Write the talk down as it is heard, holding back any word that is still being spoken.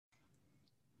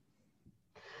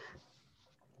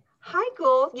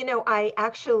cool. You know, I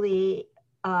actually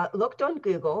looked on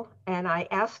Google and I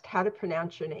asked how to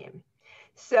pronounce your name.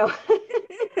 So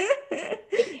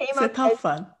it came It's a up as tough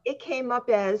one. it came up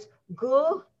as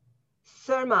Gul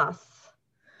Surmas.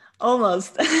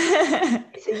 Almost.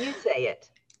 So you say it.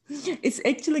 It's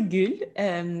actually gül.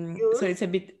 So Gul it's a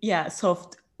bit, yeah,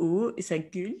 soft u. It's a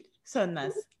gül.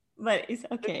 Sönmez. But it's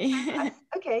okay. Surmas.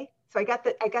 Okay. So I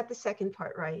got the second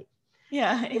part right.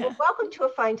 Yeah, Well, yeah. welcome to A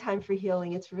Fine Time for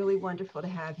Healing. It's really wonderful to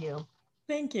have you.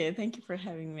 Thank you. Thank you for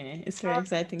having me. It's very Uh,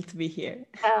 exciting to be here.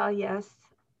 yes.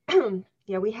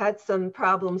 Yeah, we had some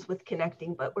problems with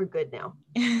connecting, but we're good now.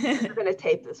 We're going to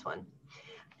tape this one.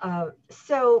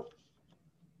 So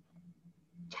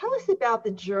tell us about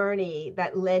the journey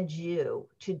that led you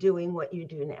to doing what you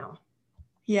do now.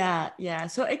 Yeah, yeah.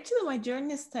 So actually, my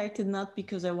journey started not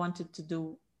because I wanted to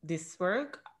do this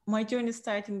work. My journey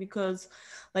started because,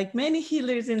 like many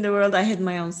healers in the world, I had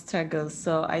my own struggles.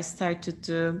 So I started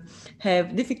to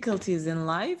have difficulties in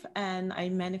life, and I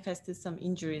manifested some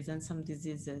injuries and some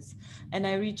diseases. And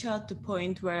I reached out to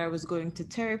point where I was going to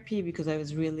therapy because I was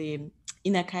really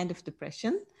in a kind of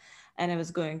depression. And I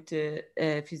was going to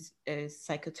a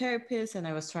psychotherapist, and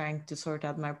I was trying to sort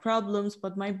out my problems,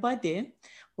 but my body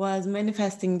was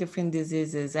manifesting different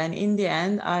diseases. And in the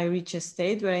end, I reached a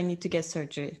state where I need to get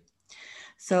surgery.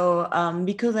 So,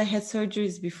 because I had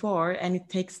surgeries before and it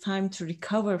takes time to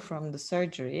recover from the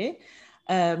surgery,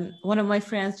 one of my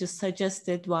friends just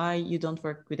suggested, why you don't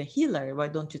work with a healer? Why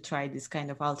don't you try this kind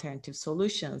of alternative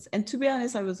solutions? And to be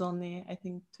honest, I was only, I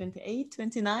think, 28,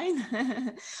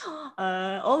 29,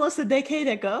 almost a decade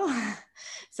ago.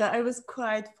 So I was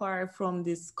quite far from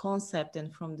this concept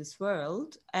and from this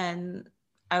world. And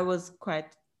I was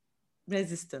quite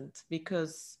resistant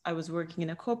because I was working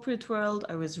in a corporate world.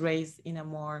 I was raised in a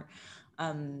more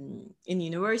in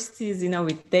universities,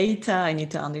 with data. I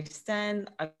need to understand.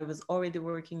 I was already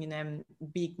working in a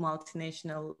big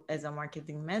multinational as a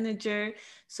marketing manager.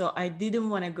 So I didn't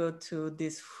want to go to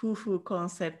this foo-foo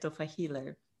concept of a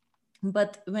healer.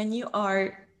 But when you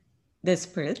are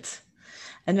desperate,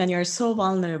 and when you're so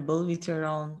vulnerable with your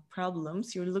own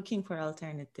problems, you're looking for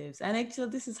alternatives. And actually,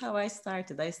 this is how I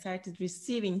started. I started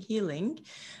receiving healing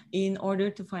in order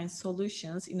to find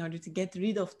solutions, in order to get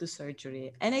rid of the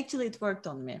surgery. And actually, it worked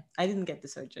on me. I didn't get the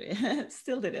surgery,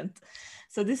 still didn't.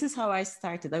 So, this is how I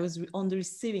started. I was on the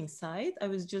receiving side. I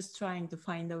was just trying to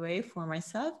find a way for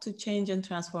myself to change and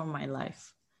transform my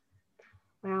life.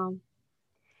 Wow.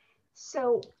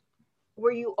 So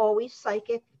were you always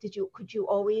psychic? Could you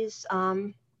always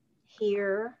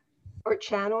hear or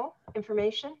channel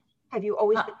information? Have you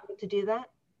always Uh, been able to do that?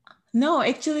 No,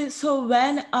 actually, so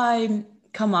when I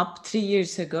come up 3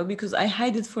 years ago, because I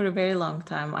hid it for a very long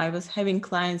time, I was having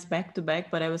clients back to back,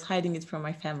 but I was hiding it from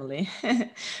my family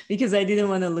because I didn't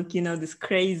want to look, this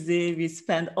crazy. We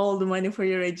spend all the money for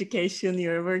your education,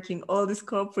 you're working all these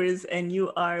corporates, and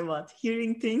you are what?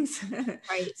 Hearing things.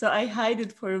 Right. So I hide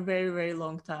it for a very, very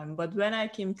long time. But when I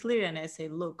came clear and I say,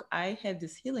 look, I have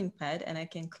this healing pad and I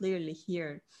can clearly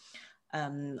hear,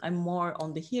 I'm more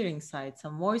on the hearing side,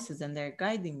 some voices, and they're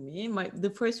guiding me.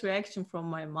 The first reaction from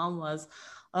my mom was,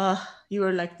 you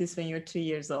were like this when you're 3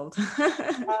 years old.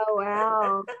 Oh,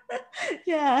 wow.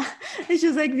 Yeah. And she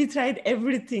was like, we tried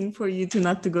everything for you to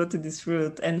not to go to this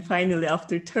route. And finally,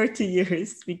 after 30 years,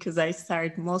 because I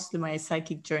started mostly my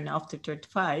psychic journey after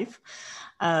 35,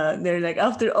 they're like,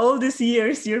 after all these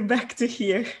years, you're back to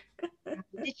here.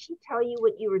 Did she tell you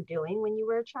what you were doing when you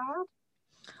were a child?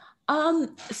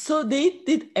 So they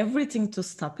did everything to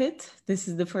stop it. This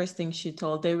is the first thing she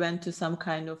told. They went to some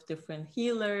kind of different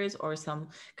healers or some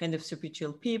kind of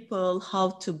spiritual people, how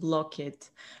to block it.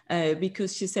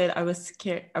 Because she said I was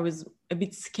scared. I was a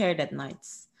bit scared at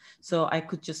nights. So I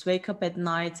could just wake up at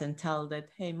nights and tell that,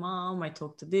 hey, mom, I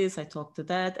talked to this, I talked to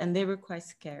that. And they were quite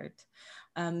scared.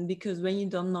 Because when you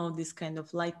don't know this kind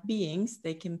of light beings,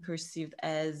 they can perceive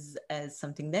as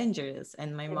something dangerous. And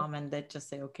my Yeah. mom and dad just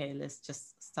say, okay, let's just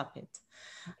stop it.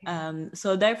 Okay.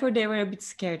 So therefore, they were a bit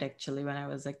scared actually when I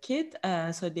was a kid.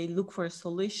 So they look for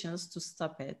solutions to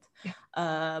stop it.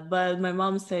 But my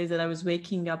mom says that I was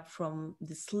waking up from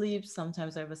the sleep.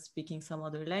 Sometimes I was speaking some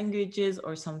other languages,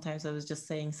 or sometimes I was just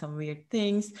saying some weird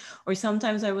things, or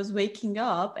sometimes I was waking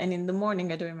up and in the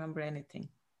morning I don't remember anything.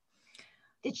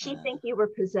 Did she think you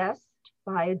were possessed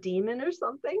by a demon or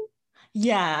something?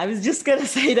 Yeah, I was just gonna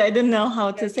say that I don't know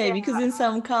how to say, Yeah. because in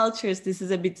some cultures this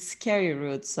is a bit scary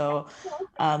route. So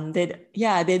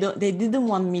they didn't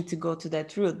want me to go to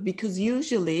that route, because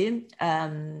usually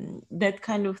that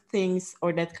kind of things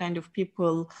or that kind of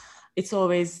people it's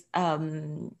always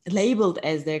labeled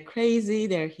as they're crazy,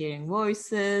 they're hearing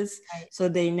voices, Right. so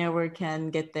they never can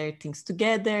get their things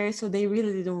together. So they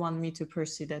really didn't want me to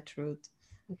pursue that route.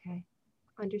 Okay.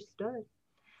 Understood.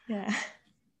 Yeah.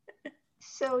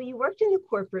 So you worked in the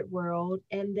corporate world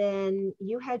and then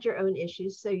you had your own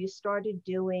issues. So um,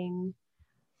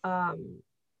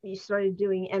 you started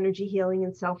doing energy healing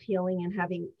and self-healing and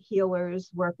having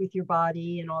healers work with your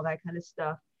body and all that kind of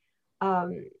stuff.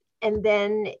 Um, and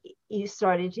then you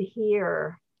started to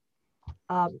hear,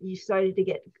 you started to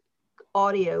get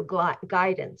audio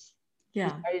guidance. You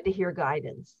Yeah. started to hear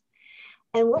guidance.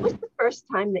 And what was the first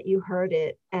time that you heard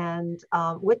it? And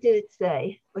what did it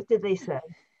say? What did they say?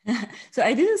 So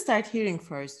I didn't start hearing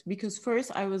first, because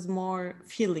first I was more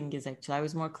feeling, is actually I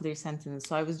was more clear sentence.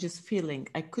 So I was just feeling.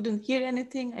 I couldn't hear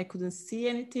anything, I couldn't see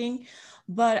anything,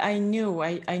 but I knew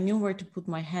where to put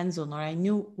my hands on, or I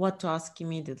knew what to ask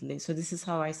immediately. So this is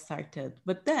how I started.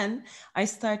 But then I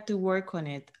start to work on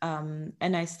it,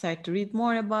 and I start to read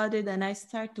more about it, and I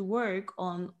start to work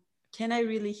on, can I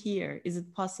really hear? Is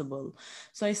it possible?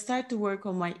 So I start to work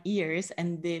on my ears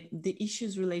and the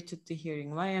issues related to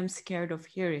hearing, why I'm scared of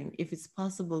hearing, if it's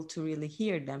possible to really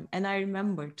hear them. And I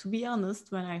remember, to be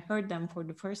honest, when I heard them for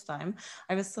the first time,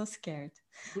 I was so scared.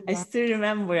 I Wow. still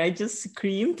remember, I just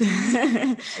screamed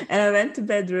and I went to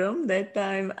bedroom that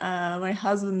time. My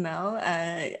husband now,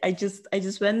 I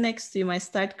just went next to him. I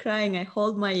start crying. I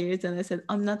hold my ears and I said,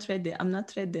 I'm not ready. I'm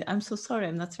not ready. I'm so sorry.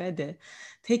 I'm not ready.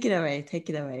 Take it away. Take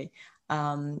it away.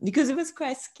 Because it was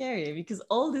quite scary, because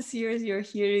all these years you're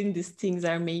hearing these things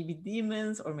are maybe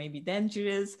demons or maybe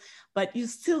dangerous, but you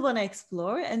still want to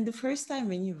explore. And the first time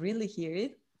when you really hear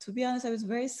it, to be honest, I was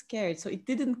very scared. So it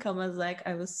didn't come as like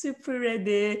I was super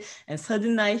ready and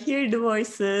suddenly I hear the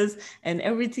voices and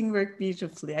everything worked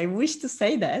beautifully. I wish to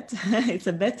say that it's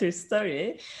a better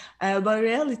story, but in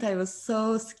reality, I was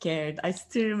so scared. I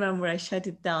still remember I shut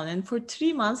it down. And for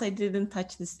 3 months, I didn't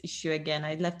touch this issue again.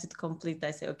 I left it complete.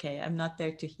 I said, okay, I'm not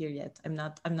there to hear yet. I'm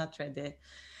not ready.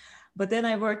 But then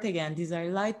I worked again. These are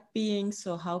light beings.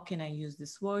 So how can I use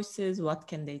these voices? What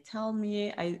can they tell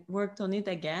me? I worked on it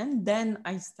again. Then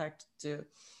I started to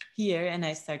hear and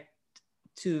I start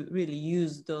to really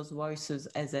use those voices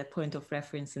as a point of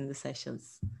reference in the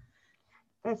sessions.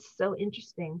 That's so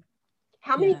interesting.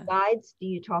 How many Yeah. guides do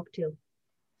you talk to?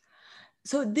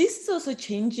 So this is also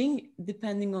changing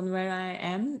depending on where I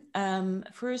am.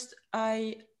 First,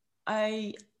 I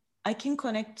I can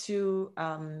connect to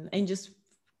angels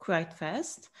quite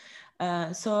fast.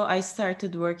 So I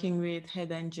started working with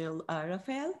Head Angel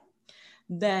Raphael,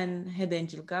 then Head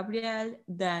Angel Gabriel,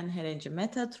 then Head Angel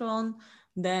Metatron.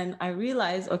 Then I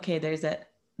realized, okay,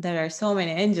 there are so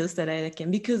many angels that I can,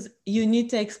 because you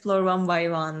need to explore one by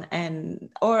one,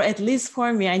 and or at least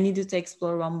for me, I needed to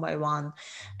explore one by one,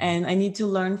 and I need to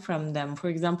learn from them. For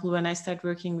example, when I start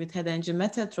working with Head Angel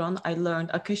Metatron, I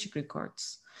learned Akashic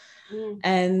records, Mm.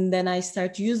 and then I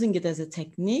start using it as a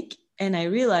technique. And I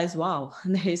realized, wow,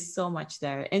 there is so much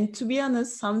there. And to be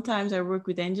honest, sometimes I work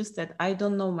with angels that I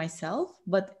don't know myself,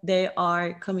 but they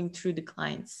are coming through the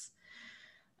clients.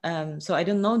 So I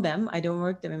don't know them, I don't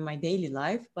work them in my daily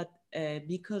life, but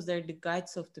because they're the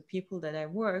guides of the people that I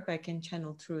work, I can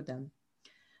channel through them.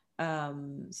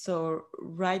 So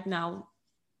right now,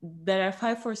 there are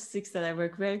 5 or 6 that I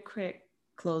work very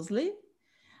closely,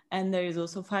 and there is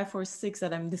also 5 or 6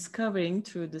 that I'm discovering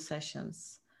through the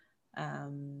sessions,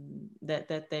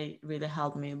 that they really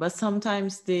help me. But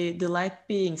sometimes the light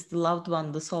beings, the loved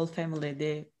one, the soul family,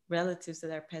 the relatives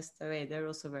that are passed away, they're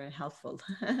also very helpful.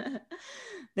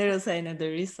 They're also another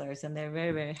resource, and they're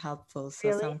very, very helpful. So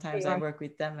Really? They sometimes I are. work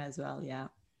with them as well. Yeah.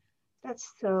 That's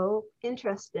so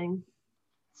interesting.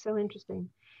 So interesting.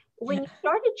 When Yeah. you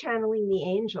started channeling the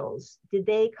angels, did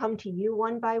they come to you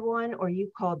one by one or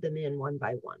you called them in one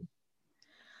by one?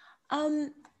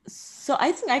 Um, so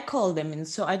I think I call them in.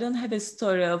 So I don't have a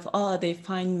story of, oh, they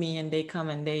find me and they come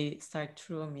and they start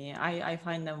through me. I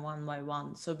find them one by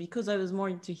one. So because I was more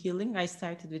into healing, I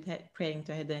started with praying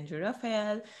to Head Angel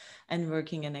Raphael and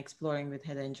working and exploring with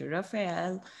Head Angel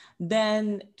Raphael.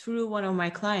 Then through one of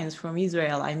my clients from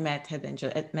Israel, I met Head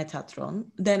Angel at Metatron.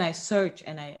 Then I search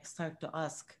and I start to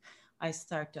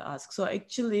ask. So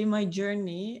actually, my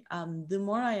journey, the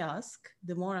more I ask,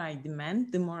 the more I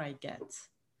demand, the more I get,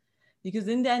 because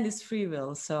in the end it's free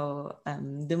will. So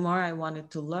the more I wanted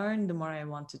to learn, the more I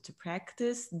wanted to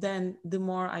practice, then the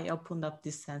more I opened up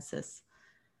these senses,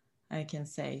 I can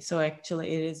say. So actually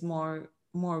it is more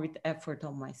with effort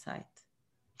on my side.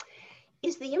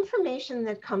 Is the information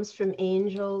that comes from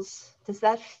angels, does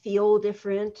that feel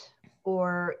different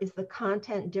or is the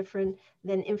content different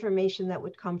than information that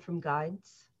would come from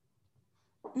guides?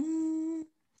 Mm,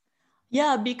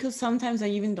 Yeah, because sometimes I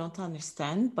even don't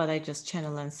understand, but I just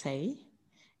channel and say.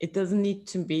 It doesn't need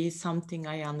to be something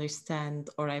I understand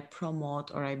or I promote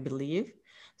or I believe.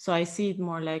 So I see it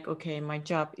more like, okay, my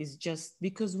job is just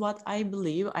because what I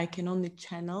believe, I can only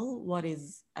channel what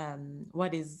is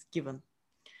given.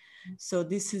 So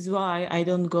this is why I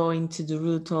don't go into the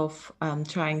route of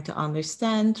trying to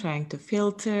understand, trying to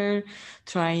filter,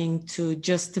 trying to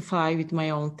justify with my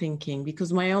own thinking,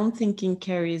 because my own thinking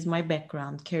carries my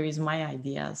background, carries my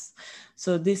ideas.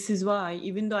 So this is why,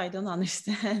 even though I don't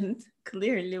understand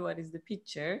clearly what is the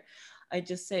picture, I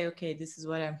just say, okay, this is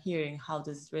what I'm hearing. How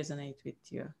does it resonate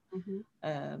with you?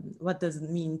 Mm-hmm. What does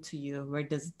it mean to you? Where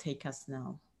does it take us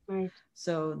now? Right.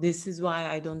 So this is why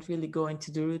I don't really go into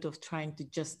the route of trying to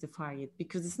justify it,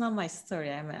 because it's not my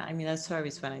story. I'm in a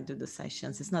service when I do the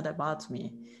sessions. It's not about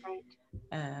me. Right.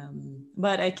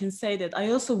 But I can say that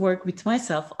I also work with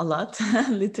myself a lot,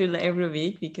 literally every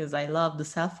week, because I love the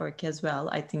self-work as well.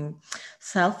 I think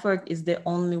self-work is the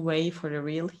only way for the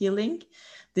real healing.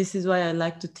 This is why I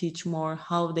like to teach more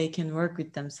how they can work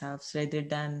with themselves rather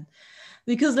than,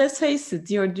 because let's face it,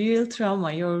 your real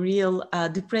trauma, your real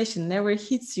depression never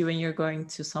hits you when you're going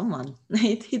to someone.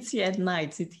 It hits you at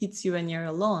night. It hits you when you're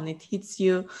alone. It hits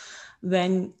you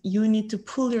when you need to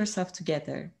pull yourself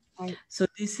together. Right. So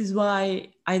this is why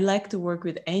I like to work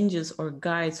with angels or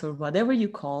guides or whatever you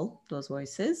call those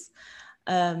voices,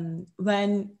 when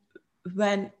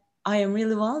I am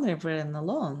really vulnerable and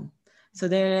alone. So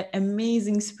they're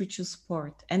amazing spiritual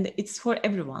support, and it's for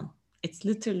everyone. It's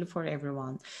literally for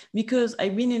everyone, because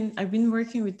I've been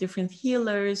working with different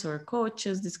healers or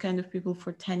coaches, this kind of people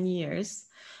for 10 years.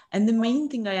 And the main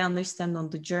thing I understand on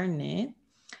the journey,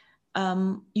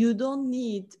 you don't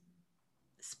need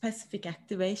specific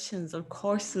activations or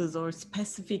courses or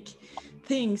specific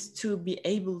things to be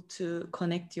able to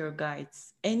connect your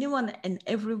guides. Anyone and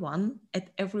everyone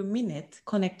at every minute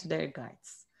connect to their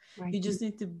guides. Right. You just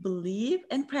need to believe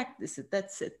and practice it.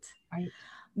 That's it. Right.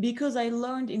 Because I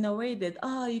learned in a way that,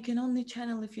 you can only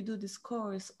channel if you do this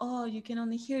course. Oh, you can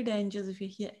only hear the angels if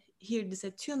you hear this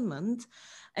attunement.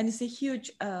 And it's a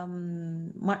huge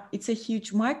it's a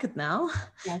huge market now.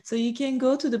 Yes. So you can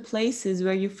go to the places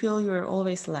where you feel you're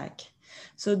always lack.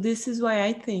 So this is why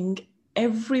I think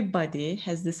everybody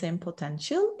has the same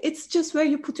potential. It's just where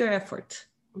you put your effort.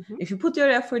 Mm-hmm. If you put your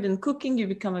effort in cooking, you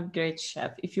become a great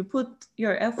chef. If you put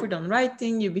your effort on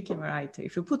writing, you become a writer.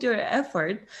 If you put your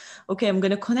effort, okay, I'm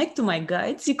going to connect to my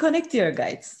guides, you connect to your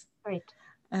guides. Right.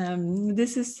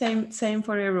 This is same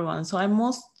for everyone. So I'm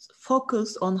most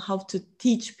focused on how to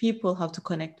teach people how to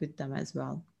connect with them as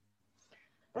well.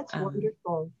 That's Um,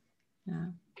 wonderful. yeah.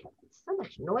 So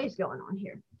much noise going on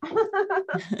here.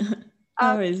 No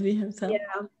um, worries, we have some.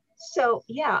 yeah. So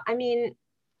yeah, I mean,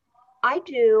 I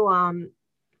do.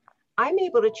 I'm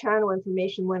able to channel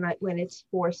information when it's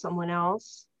for someone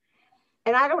else,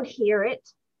 and I don't hear it.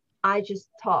 I just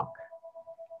talk.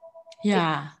 It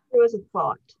Yeah. was a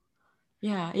thought.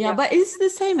 Yeah, but it's the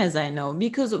same as I know,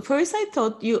 because at first I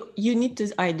thought you need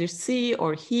to either see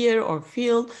or hear or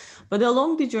feel, but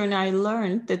along the journey I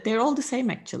learned that they're all the same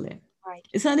actually. Right.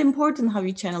 It's not important how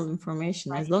you channel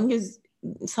information, as Right. long as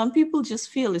some people just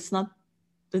feel it's not,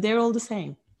 they're all the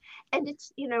same. And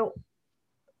it's,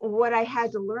 what I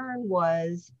had to learn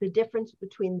was the difference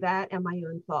between that and my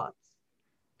own thoughts.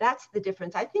 That's the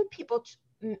difference. I think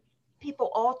people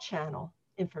all channel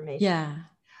information, Yeah.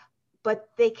 but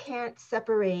they can't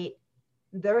separate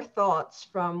their thoughts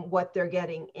from what they're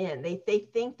getting in. They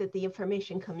think that the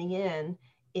information coming in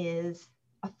is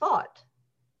a thought,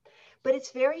 but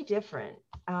it's very different.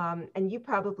 And you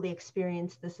probably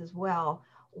experienced this as well.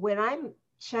 When I'm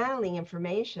channeling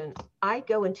information, I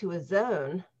go into a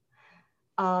zone,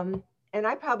 and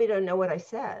I probably don't know what I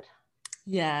said.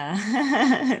 Yeah.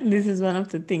 This is one of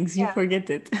the things you Yeah. forget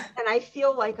it. And I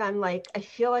feel like I'm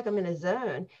in a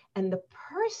zone, and the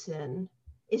person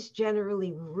is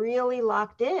generally really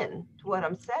locked in to what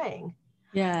I'm saying.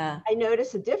 Yeah. I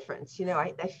notice a difference.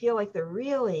 I feel like they're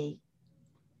really,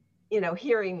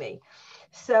 hearing me.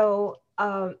 So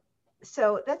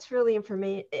that's really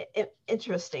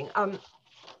interesting.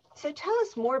 So tell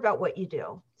us more about what you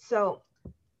do. So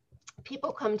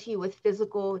people come to you with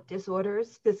physical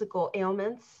disorders, physical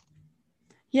ailments.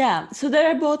 Yeah, so there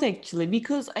are both actually,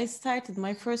 because I started,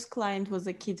 my first client was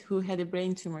a kid who had a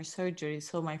brain tumor surgery.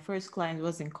 So my first client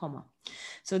was in coma.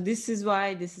 So this is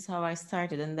how I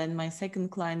started. And then my second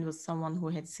client was someone who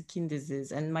had skin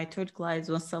disease. And my third client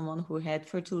was someone who had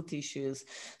fertility issues.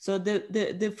 So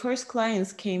the first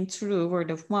clients came through word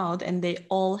of mouth, and they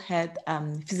all had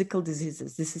physical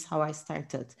diseases. This is how I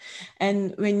started.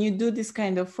 And when you do this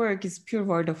kind of work, it's pure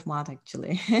word of mouth,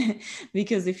 actually.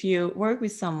 Because if you work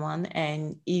with someone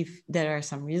and if there are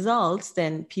some results,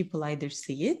 then people either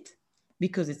see it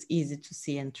because it's easy to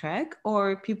see and track,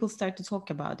 or people start to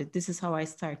talk about it. This is how I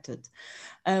started.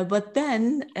 But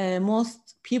then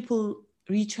most people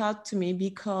reach out to me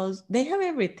because they have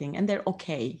everything and they're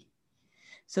okay.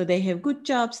 So they have good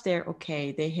jobs, they're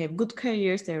okay. They have good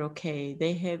careers, they're okay.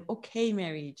 They have okay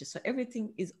marriages. So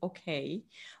everything is okay,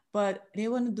 but they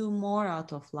want to do more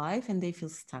out of life and they feel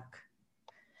stuck.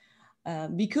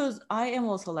 Because I am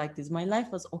also like this. My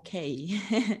life was okay,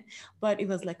 but it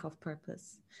was lack of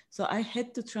purpose. So I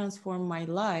had to transform my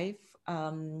life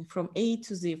from A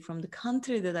to Z, from the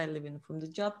country that I live in, from the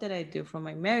job that I do, from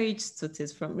my marriage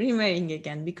status, from remarrying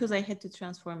again, because I had to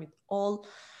transform it all,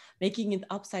 making it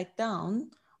upside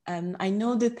down. I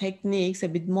know the techniques a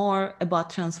bit more about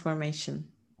transformation.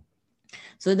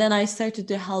 So then I started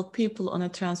to help people on a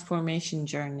transformation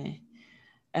journey.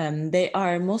 They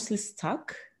are mostly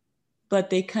stuck, but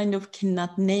they kind of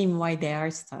cannot name why they are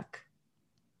stuck.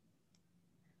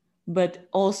 But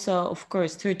also, of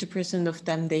course, 30% of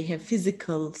them, they have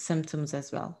physical symptoms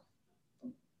as well.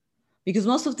 Because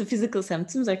most of the physical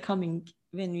symptoms are coming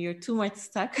when you're too much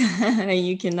stuck and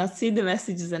you cannot see the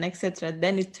messages and etc.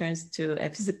 Then it turns to a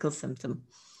physical symptom.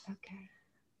 Okay.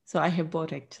 So I have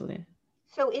both, actually.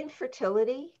 So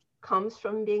infertility comes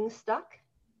from being stuck?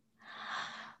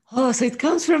 Oh, so it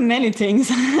comes from many things.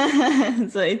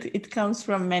 So it comes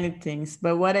from many things.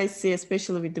 But what I see,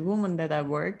 especially with the women that I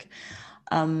work,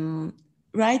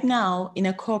 right now in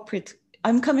a corporate,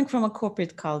 I'm coming from a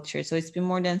corporate culture. So it's been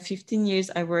more than 15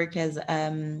 years. I work as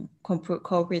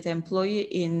corporate employee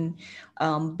in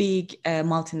big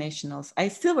multinationals. I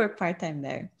still work part-time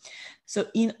there. So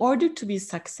in order to be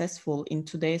successful in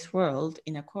today's world,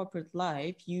 in a corporate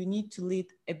life, you need to lead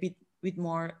a bit with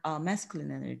more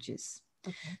masculine energies.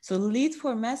 Okay. So lead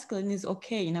for masculine is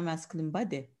okay in a masculine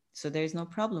body. So there is no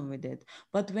problem with it.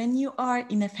 But when you are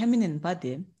in a feminine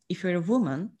body, if you're a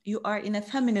woman, you are in a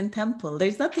feminine temple.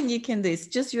 There's nothing you can do. It's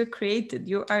just you're created.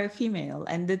 You are a female,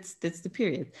 and that's the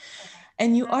period. Okay.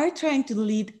 And you are trying to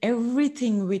lead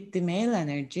everything with the male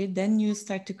energy, then you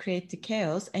start to create the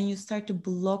chaos and you start to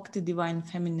block the divine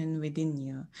feminine within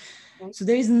you. Okay. So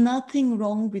there is nothing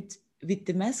wrong with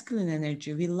the masculine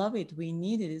energy. We love it. We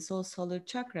need it. It's all solar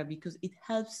chakra because it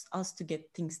helps us to get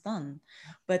things done.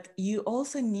 But you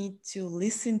also need to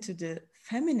listen to the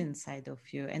feminine side of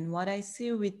you. And what I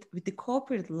see with the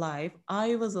corporate life,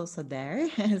 I was also there.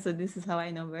 So this is how I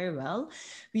know very well.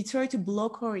 We try to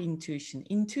block our intuition.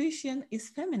 Intuition is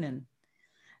feminine,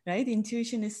 right?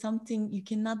 Intuition is something you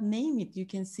cannot name it. You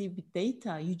can see with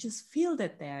data. You just feel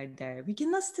that they are there. We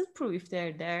cannot still prove if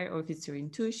they're there or if it's your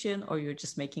intuition or you're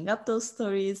just making up those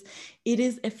stories. It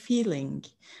is a feeling.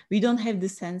 We don't have the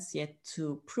sense yet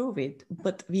to prove it,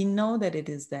 but we know that it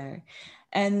is there.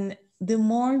 And the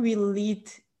more we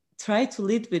try to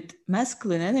lead with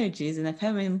masculine energies in a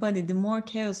feminine body, the more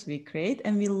chaos we create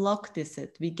and we lock this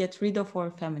it. We get rid of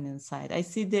our feminine side. I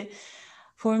see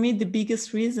for me, the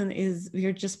biggest reason is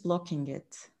we're just blocking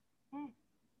it.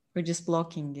 We're just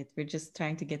blocking it. We're just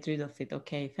trying to get rid of it.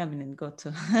 Okay, feminine, go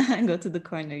to go to the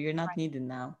corner. You're not needed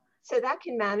now. So that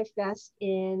can manifest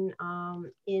in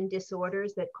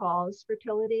disorders that cause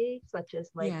fertility, such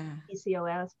as like Yeah.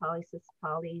 PCOS,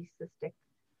 polycystic.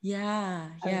 Yeah.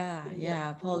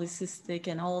 Polycystic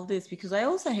and all this, because I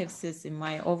also have cysts in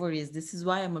my ovaries. This is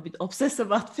why I'm a bit obsessed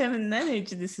about feminine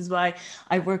energy. This is why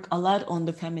I work a lot on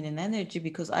the feminine energy,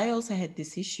 because I also had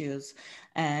these issues,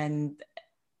 and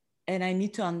I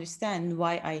need to understand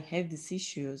why I have these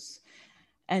issues.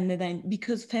 And then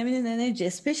because feminine energy,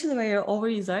 especially where your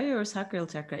ovaries are, your sacral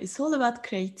chakra, it's all about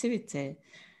creativity.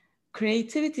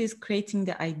 Creativity is creating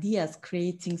the ideas,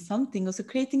 creating something, also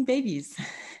creating babies.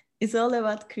 It's all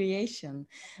about creation.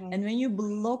 Okay. And when you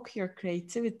block your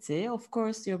creativity, of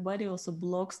course, your body also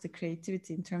blocks the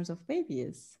creativity in terms of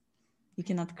babies. You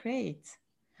cannot create.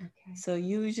 Okay. So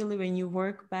usually when you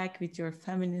work back with your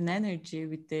feminine energy,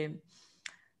 with the,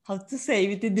 how to say,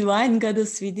 with the divine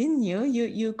goddess within you,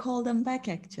 you call them back,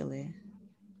 actually.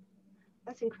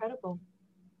 That's incredible.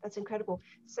 That's incredible.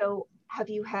 So have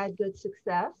you had good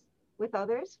success with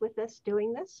others with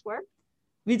doing this work?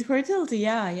 With fertility,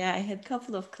 yeah, I had a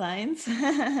couple of clients.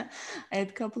 I had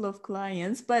a couple of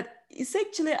clients, but it's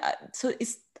actually so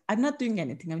it's. I'm not doing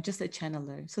anything. I'm just a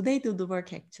channeler. So they do the work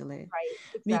actually, Right.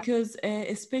 Exactly. because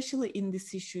especially in this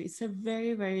issue, it's a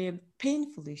very, very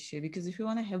painful issue. Because if you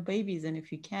want to have babies and if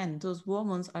you can, those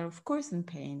women are of course in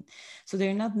pain. So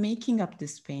they're not making up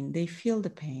this pain. They feel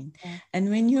the pain. Yeah. And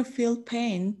when you feel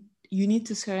pain, you need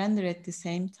to surrender at the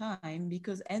same time,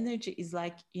 because energy is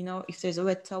like, if there's a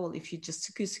wet towel, if you just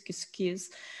squeeze,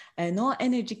 no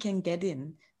energy can get in.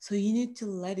 So you need to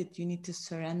let it, you need to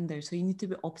surrender. So you need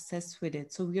to be obsessed with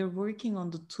it. So we are working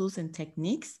on the tools and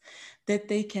techniques that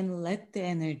they can let the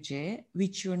energy,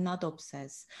 which you're not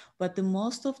obsessed. But the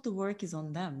most of the work is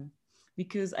on them,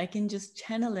 because I can just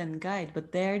channel and guide,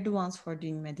 but they're the ones for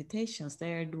doing meditations.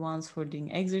 They're the ones for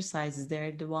doing exercises.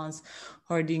 They're the ones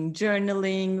who are doing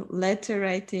journaling, letter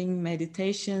writing,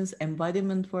 meditations,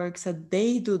 embodiment work. So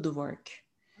they do the work.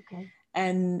 Okay.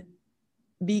 And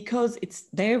because it's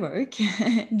their work,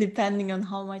 depending on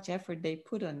how much effort they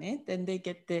put on it, then they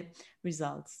get the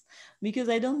results. Because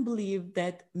I don't believe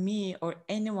that me or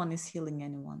anyone is healing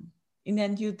anyone. In the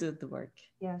end, you do the work.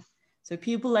 Yes. So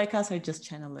people like us are just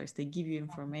channelers. They give you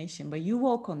information, but you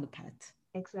walk on the path.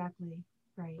 Exactly.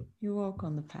 Right. You walk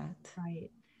on the path.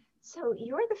 Right. So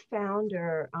you're the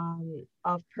founder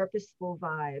of Purposeful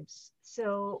Vibes.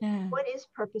 So Yeah. what is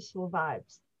Purposeful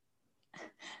Vibes?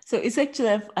 So it's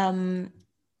actually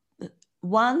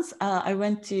once I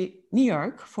went to New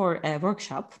York for a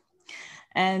workshop,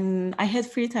 and I had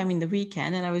free time in the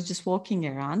weekend, and I was just walking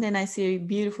around, and I see a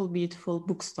beautiful, beautiful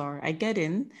bookstore. I get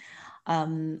in.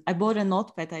 I bought a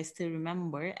notepad, I still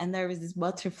remember, and there was this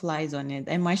butterflies on it.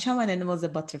 And my shaman was a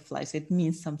butterfly, so it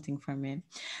means something for me.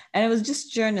 And I was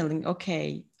just journaling.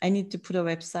 Okay, I need to put a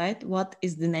website. What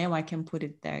is the name? I can put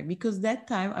it there. Because that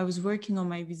time I was working on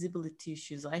my visibility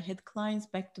issues. I had clients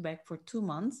back to back for 2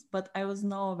 months, but I was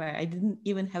nowhere. I didn't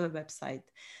even have a website.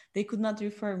 They could not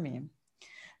refer me.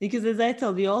 Because as I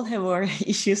told, we all have our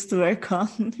issues to work on.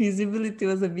 Visibility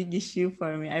was a big issue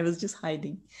for me. I was just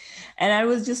hiding. And I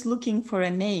was just looking for a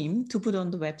name to put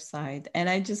on the website. And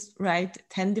I just write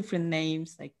 10 different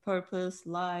names like purpose,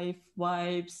 life,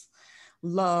 vibes,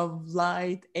 love,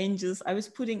 light, angels. I was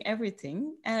putting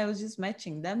everything and I was just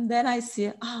matching them. Then I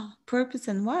see, purpose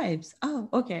and vibes. Oh,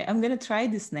 okay, I'm going to try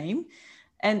this name.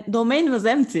 And domain was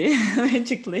empty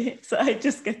magically. So I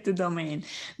just get the domain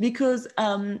because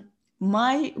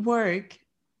my work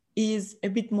is a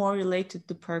bit more related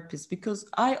to purpose, because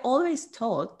I always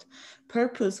thought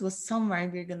purpose was somewhere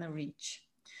we're going to reach.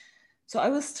 So I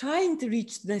was trying to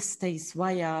reach this stage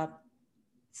via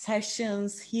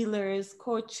sessions, healers,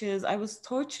 coaches. I was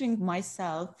torturing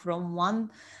myself from one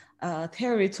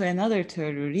theory to another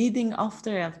theory, reading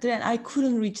after, and I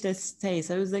couldn't reach that stage.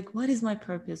 I was like, what is my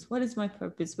purpose? What is my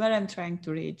purpose? Where I'm trying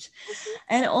to reach? Mhm.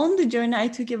 And on the journey, I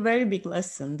took a very big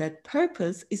lesson that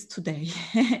purpose is today.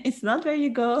 It's not where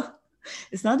you go.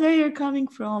 It's not where you're coming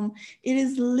from. It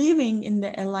is living in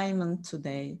the alignment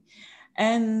today.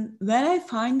 And when I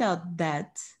find out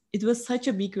that, it was such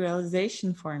a big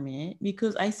realization for me,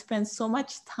 because I spent so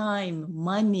much time,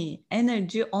 money,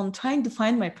 energy on trying to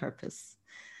find my purpose.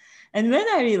 And when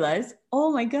I realized,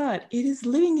 oh my God, it is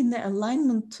living in the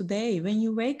alignment today. When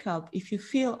you wake up, if you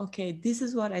feel, okay, this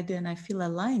is what I do and I feel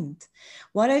aligned,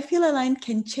 what I feel aligned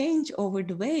can change over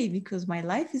the way, because my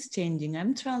life is changing.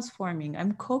 I'm transforming,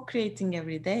 I'm co-creating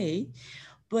every day.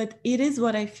 But it is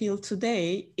what I feel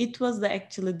today. It was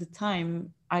actually the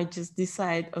time I just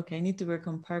decide, okay, I need to work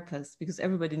on purpose, because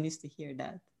everybody needs to hear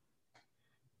that.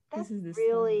 This That's is the story.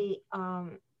 really,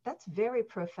 that's very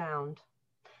profound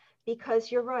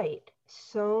because you're right.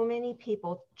 So many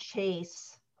people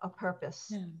chase a purpose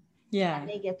Yeah. and Yeah.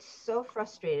 they get so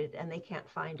frustrated and they can't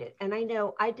find it. And I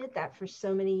know I did that for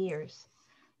so many years.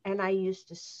 And I used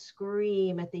to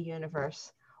scream at the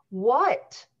universe,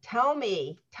 what? Tell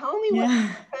me what Yeah.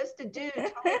 I'm supposed to do.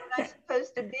 Tell me what I'm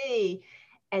supposed to be.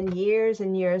 And years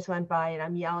went by and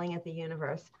I'm yelling at the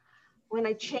universe. When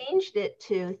I changed it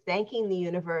to thanking the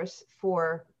universe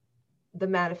for the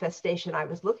manifestation I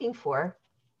was looking for,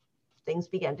 things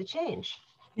began to change.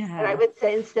 And I Yeah. would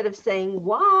say, instead of saying,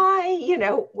 why,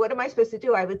 what am I supposed to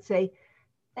do? I would say,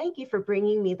 thank you for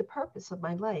bringing me the purpose of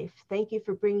my life. Thank you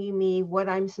for bringing me what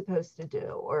I'm supposed to do,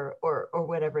 or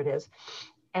whatever it is.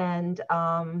 And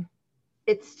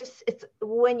it's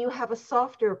when you have a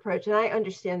softer approach, and I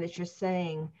understand that you're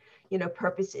saying,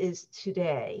 purpose is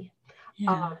today.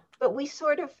 Yeah. But we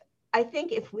sort of, I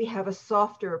think if we have a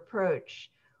softer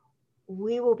approach,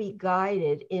 we will be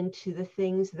guided into the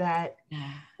things that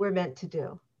Yeah. we're meant to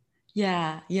do.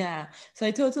 Yeah, yeah. So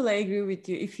I totally agree with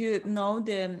you. If you know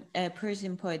the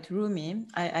Persian poet Rumi,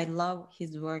 I love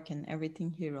his work and everything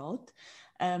he wrote.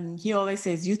 He always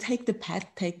says, "You take the path,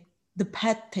 take the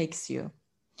path takes you."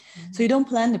 So you don't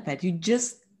plan the pet, you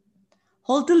just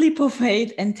hold the leap of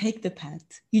faith and take the path.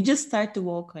 You just start to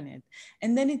walk on it.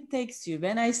 And then it takes you.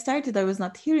 When I started, I was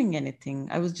not hearing anything.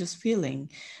 I was just feeling.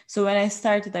 So when I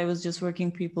started, I was just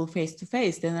working people face to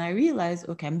face. Then I realized,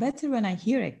 okay, I'm better when I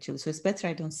hear actually. So it's better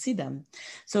I don't see them.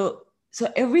 So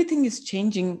everything is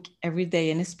changing every day.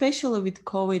 And especially with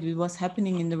COVID, with what's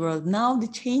happening in the world, now the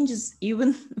change is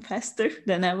even faster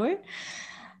than ever.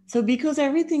 So because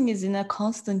everything is in a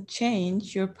constant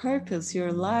change, your purpose,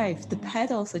 your life, the path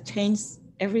also changes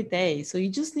every day. So you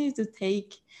just need to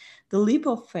take the leap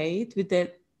of faith with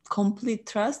the complete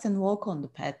trust and walk on the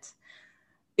path.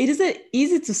 It is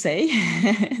easy to say,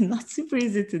 not super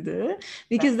easy to do,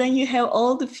 because then you have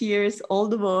all the fears, all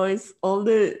the voice, all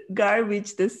the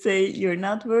garbage that say you're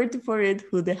not worthy for it,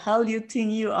 who the hell you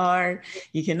think you are,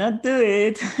 you cannot do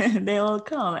it. They all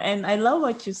come. And I love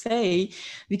what you say,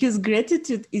 because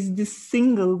gratitude is the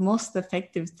single most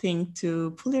effective thing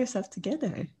to pull yourself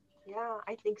together. Yeah,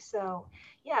 I think so.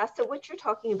 Yeah, so what you're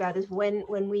talking about is when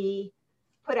we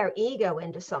put our ego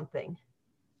into something,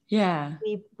 Yeah.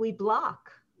 we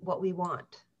block what we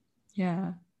want,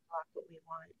 Yeah. block what we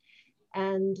want.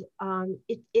 And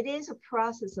it is a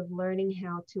process of learning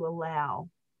how to allow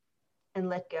and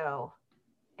let go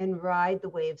and ride the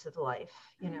waves of life,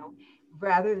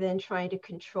 rather than trying to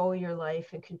control your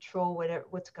life and control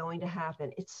what's going to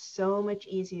happen. It's so much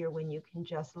easier when you can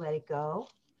just let it go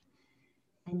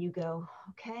and you go,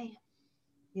 okay,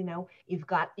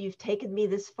 you've taken me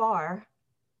this far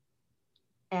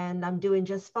and I'm doing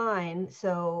just fine.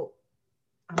 So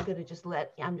I'm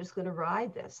just going to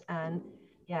ride this. And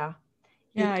yeah,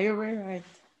 you, Yeah, you're very right.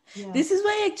 yeah, This is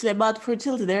why actually about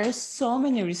fertility, there is so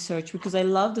many research because I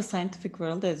love the scientific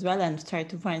world as well and try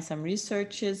to find some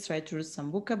researches, try to read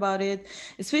some book about it.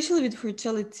 Especially with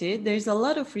fertility, there's a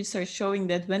lot of research showing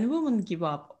that when women give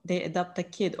up, they adopt a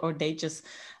kid or they just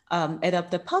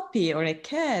adopt a puppy or a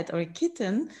cat or a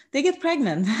kitten, they get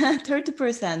pregnant.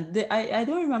 30%. I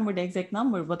don't remember the exact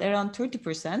number, but around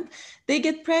 30%, they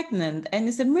get pregnant. And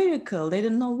it's a miracle. They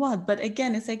don't know what. But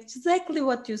again, it's exactly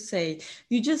what you say.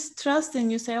 You just trust and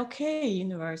you say, okay,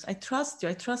 universe, I trust you.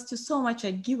 I trust you so much.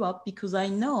 I give up because I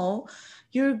know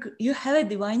you have a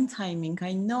divine timing.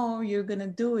 I know you're going to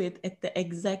do it at the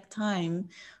exact time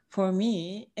for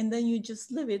me. And then you just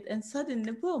live it and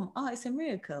suddenly, boom, oh, it's a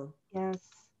miracle. yes,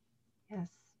 yes,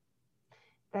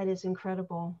 that is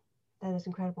incredible. That is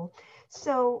incredible.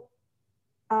 So,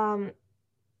 um,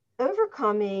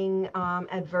 overcoming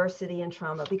adversity and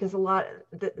trauma, because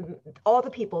all the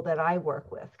people that I work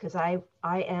with, because I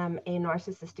am a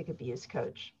narcissistic abuse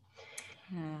coach.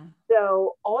 Yeah.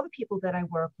 So all the people that I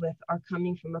work with are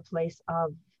coming from a place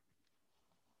of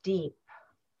deep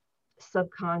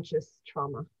subconscious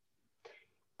trauma.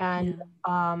 And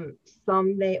Yeah.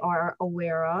 some they are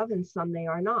aware of and some they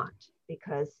are not,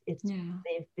 because Yeah.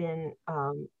 they've been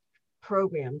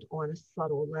programmed on a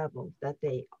subtle level that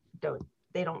don't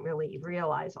they don't really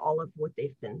realize all of what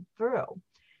they've been through.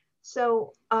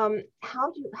 So how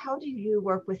do you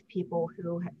work with people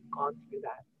who have gone through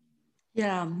that?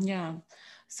 Yeah, yeah.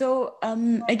 So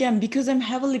again, because I'm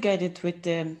heavily guided with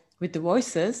the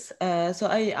voices, so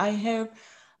I have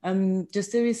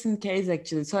just a recent case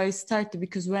actually. So I started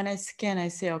because when I scan, I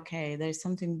say, okay, there's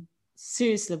something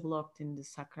seriously blocked in the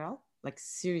sacral, like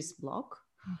serious block.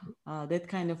 Mhm. That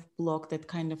kind of block, that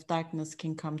kind of darkness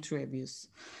can come through abuse.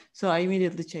 So I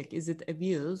immediately check, is it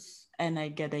abuse? And I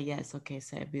get a yes, okay,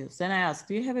 say abuse. Then I ask,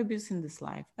 do you have abuse in this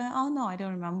life? Oh, no, I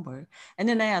don't remember. And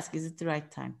then I ask, is it the right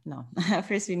time? No.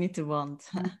 First, we need to want.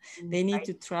 They need Right,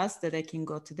 to trust that I can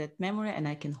go to that memory and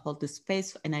I can hold the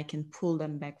space and I can pull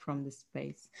them back from the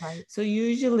space. right. So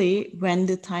usually when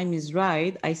the time is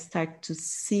right, I start to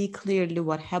see clearly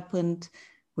what happened,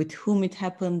 with whom it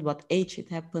happened, what age it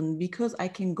happened, because I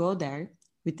can go there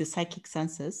with the psychic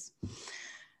senses.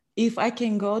 If I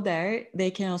can go there,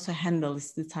 they can also handle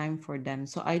it's the time for them.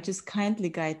 So I just kindly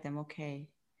guide them. Okay,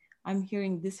 I'm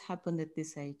hearing this happened at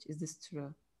this age. Is this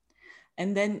true?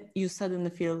 And then you suddenly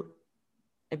feel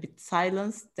a bit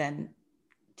silenced, then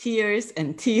tears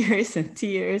and tears and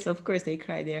tears. Of course, they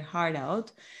cry their heart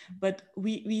out, but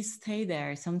we stay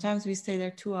there. Sometimes we stay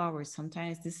there 2 hours.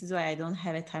 Sometimes this is why I don't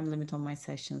have a time limit on my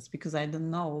sessions, because I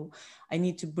don't know. I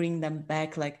need to bring them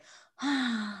back like,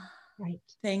 Right.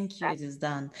 thank you, That, it is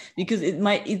done. Because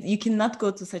you cannot go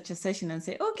to such a session and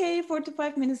say, okay,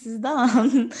 45 minutes is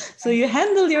done. So right, you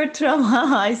handle your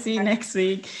trauma. I see you right. next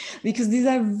week. Because these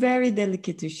are very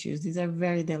delicate issues. These are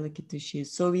very delicate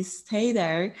issues. So we stay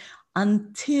there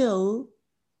until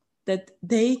that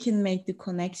they can make the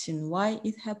connection. Why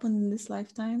it happened in this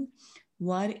lifetime?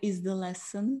 What is the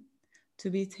lesson to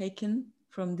be taken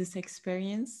from this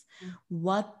experience, Mm.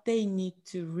 what they need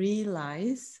to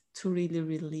realize to really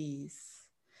release,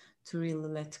 to really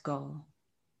let go.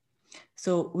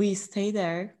 So we stay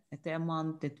there at the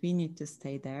amount that we need to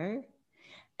stay there.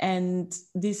 And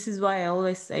this is why I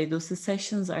always say those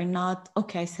sessions are not,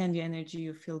 okay, I send you energy,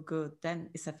 you feel good, then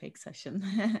it's a fake session.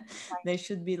 Right. There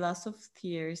should be lots of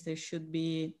tears, there should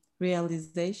be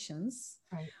realizations.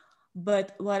 Right.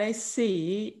 But what I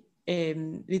see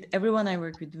with everyone I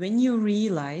work with, when you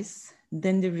realize,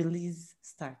 then the release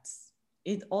starts.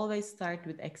 It always starts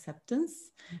with acceptance,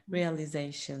 Mm-hmm.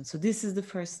 realization. So this is the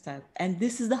first step. And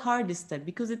this is the hardest step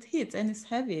because it hits and it's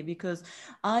heavy, because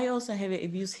I also have an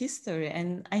abuse history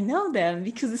and I know them,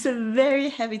 because it's a very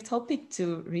heavy topic to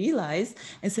realize.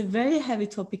 It's a very heavy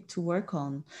topic to work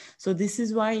on. So this is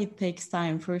why it takes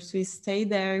time. First, we stay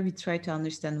there, we try to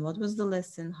understand what was the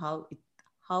lesson, how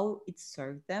it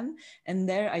served them. And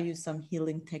there I use some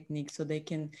healing techniques so they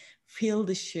can feel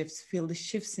the shifts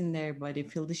in their body,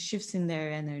 feel the shifts in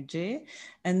their energy.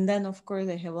 And then of course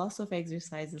I have lots of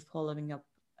exercises following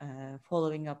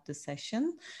up the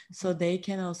session, so they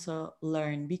can also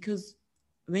learn. Because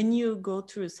when you go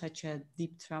through such a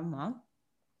deep trauma,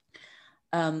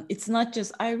 it's not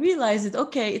just I realize it,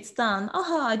 okay, it's done,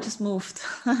 aha, I just moved.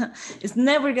 It's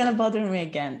never gonna bother me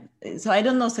again. So I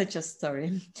don't know such a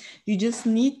story. You just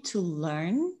need to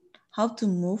learn how to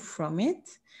move from it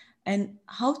and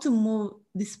how to move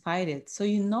despite it. So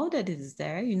you know that it is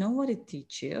there, you know what it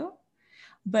teaches you,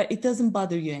 but it doesn't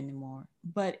bother you anymore.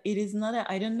 But it is not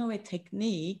I don't know a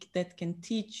technique that can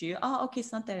teach you, oh, okay,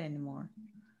 it's not there anymore.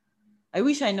 I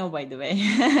wish I know, by the way.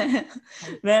 Right.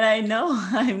 When I know,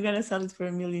 I'm going to sell it for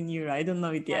 €1,000,000. I don't know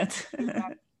it Right. yet.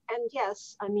 Exactly. And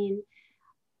yes, I mean,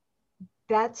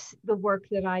 that's the work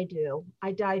that I do.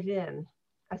 I dive in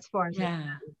as far as I Yeah.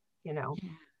 can, you know, Yeah.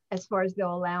 as far as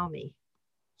they'll allow me.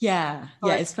 Yeah. Or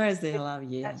Yeah. As far as they allow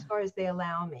you. Yeah. as far as they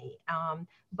allow me.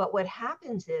 But what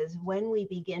happens is when we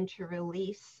begin to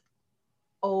release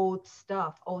old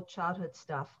stuff, old childhood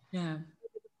stuff, Yeah.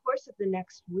 over the course of the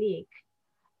next week,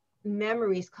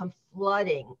 memories come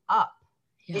flooding up.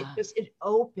 Yeah. It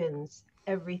opens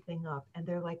everything up, and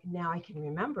they're like, now I can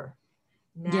remember.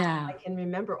 Now Yeah. I can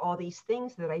remember all these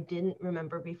things that I didn't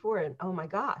remember before, and oh my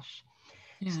gosh.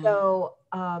 Yeah.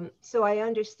 So I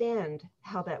understand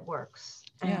how that works,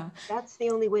 and Yeah. that's the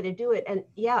only way to do it. And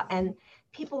yeah, and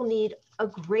people need a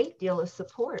great deal of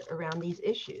support around these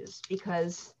issues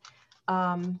because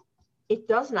it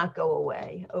does not go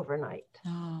away overnight.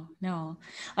 No, no.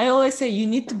 I always say you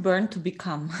need to burn to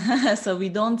become. So we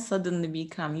don't suddenly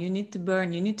become. You need to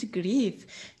burn, you need to grieve,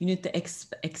 you need to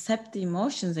accept the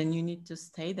emotions, and you need to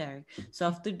stay there. So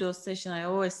after those sessions, I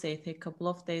always say take a couple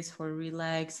of days for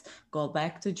relax, go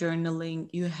back to journaling.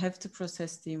 You have to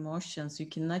process the emotions. You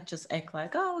cannot just act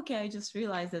like, oh, okay, I just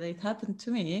realized that it happened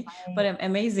to me, but Right. I'm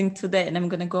amazing today and I'm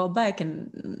going to go back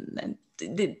and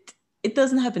it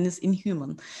doesn't happen. It's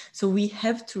inhuman. So we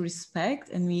have to respect,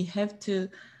 and we have to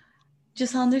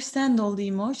just understand all the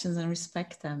emotions and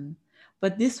respect them.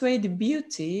 But this way, the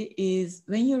beauty is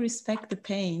when you respect the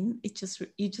pain, you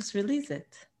just release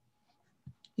it.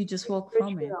 You just walk You're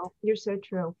from it. true. You're so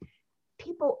true.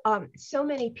 People, so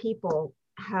many people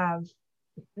have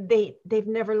they've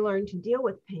never learned to deal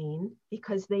with pain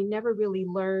because they never really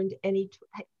learned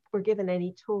were given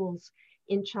any tools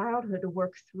in childhood to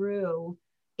work through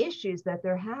issues that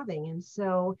they're having. And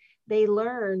so they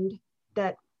learned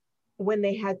that when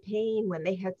they had pain, when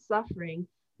they had suffering,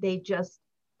 they just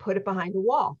put it behind the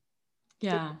wall. They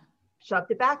Yeah.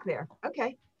 shoved it back there.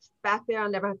 Okay, it's back there. I'll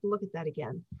never have to look at that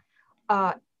again.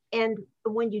 Uh, and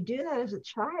when you do that as a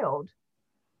child,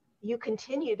 you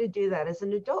continue to do that as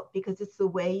an adult because it's the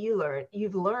way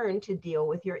you've learned to deal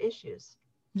with your issues.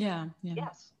 Yeah. Yeah.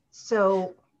 Yes.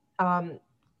 So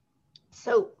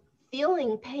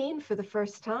feeling pain for the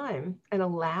first time and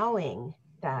allowing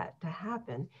that to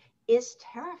happen is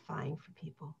terrifying for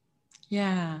people.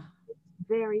 Yeah.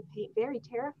 Very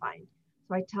terrifying.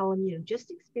 So I tell them,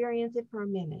 just experience it for a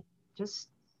minute. Just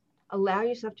allow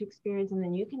yourself to experience, and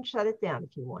then you can shut it down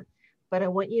if you want. But I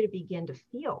want you to begin to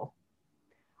feel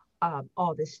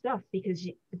all this stuff because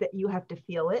that you have to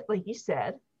feel it, like you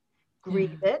said, Yeah.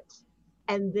 grieve it,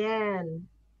 and then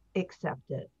accept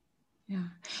it. Yeah,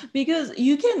 because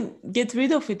you can get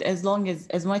rid of it as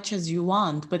much as you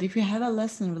want, but if you have a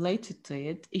lesson related to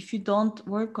it, if you don't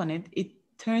work on it, it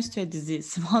turns to a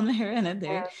disease one way or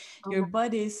another. Yes. Oh Your my,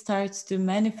 body starts to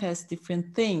manifest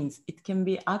different things. It can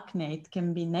be acne, it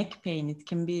can be neck pain, it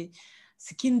can be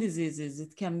skin diseases,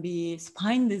 it can be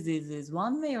spine diseases,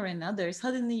 one way or another.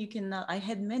 Suddenly you cannot, I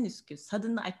had meniscus,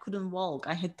 suddenly I couldn't walk,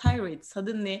 I had thyroid,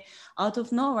 suddenly out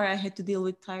of nowhere I had to deal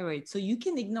with thyroid. So you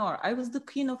can ignore. I was the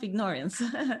queen of ignorance. You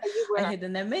I were. had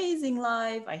an amazing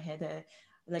life. I had a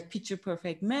like picture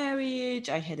perfect marriage.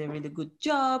 I had a really good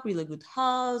job, really good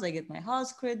house. I get my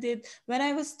house credit. When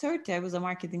I was 30, I was a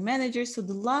marketing manager. So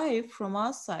the life from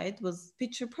outside was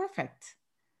picture perfect.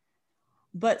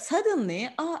 But suddenly,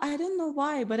 oh, I don't know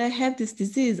why, but I have this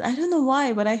disease. I don't know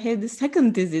why, but I have this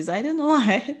second disease. I don't know why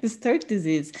I have this third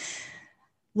disease.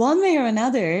 One way or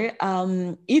another,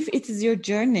 if it is your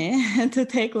journey to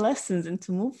take lessons and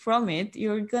to move from it,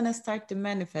 you're going to start to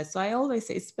manifest. So I always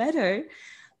say it's better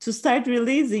to start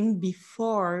releasing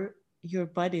before your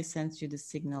body sends you the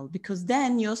signal, because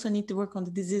then you also need to work on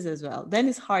the disease as well. Then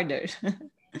it's harder.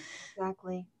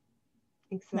 Exactly.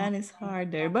 That is Exactly.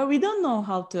 harder, but we don't know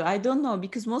how to. I don't know,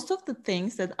 because most of the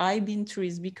things that I've been through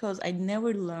is because I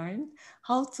never learned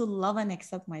how to love and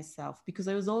accept myself, because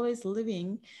I was always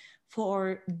living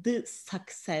for the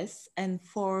success and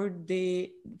for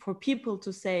people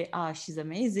to say, ah, she's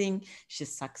amazing,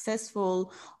 she's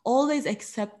successful, always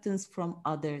acceptance from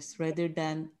others rather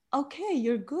than, okay,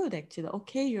 you're good actually,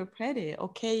 okay, you're pretty,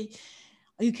 okay,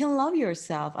 you can love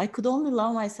yourself. I could only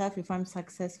love myself if I'm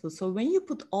successful. So when you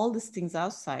put all these things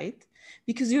outside,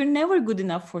 because you're never good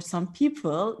enough for some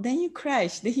people, then you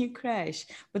crash, then you crash.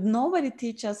 But nobody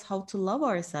teach us how to love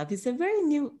ourselves. It's a very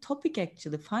new topic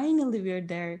actually. Finally, we're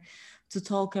there to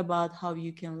talk about how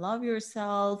you can love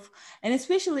yourself. And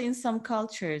especially in some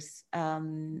cultures,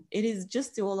 it is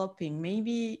just developing.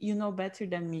 Maybe you know better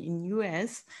than me. In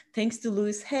US, thanks to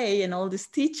Louis Hay and all these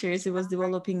teachers, it was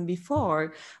developing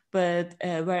before. But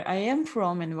where I am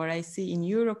from and where I see in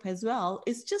Europe as well,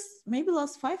 it's just maybe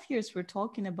last 5 years we're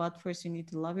talking about first you need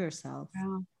to love yourself.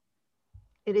 Wow.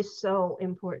 It is so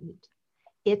important.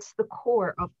 It's the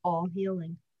core of all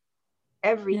healing.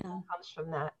 Everything Yeah, comes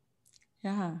from that.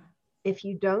 yeah. If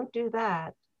you don't do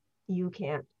that, you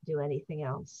can't do anything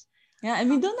else. Yeah,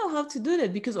 and we don't know how to do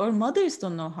that because our mothers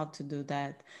don't know how to do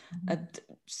that. Mhm.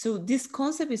 So this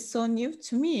concept is so new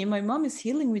to me. My mom is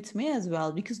healing with me as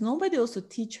well because nobody also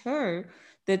teach her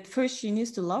that first she needs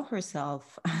to love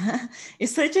herself.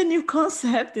 It's such a new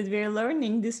concept that we're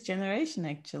learning this generation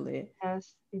actually.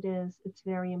 Yes, it is. It's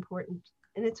very important.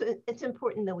 And it's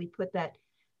important that we put that,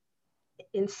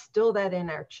 instill that in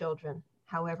our children,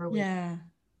 however we, Yeah,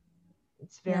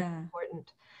 it's very yeah,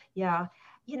 important. Yeah.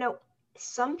 You know,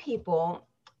 some people,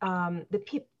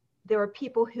 there are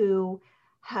people who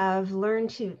have learned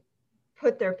to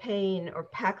put their pain or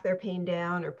pack their pain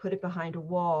down or put it behind a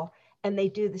wall, and they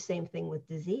do the same thing with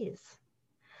disease.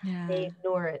 They yeah.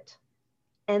 ignore it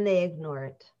and they ignore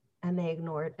it and they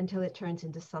ignore it until it turns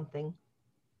into something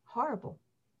horrible.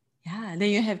 Yeah, then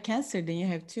you have cancer, then you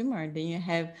have tumor, then you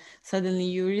have suddenly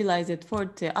you realize at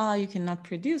 40, ah, you cannot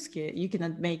produce kid, you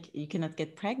cannot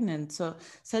get pregnant. So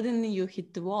suddenly you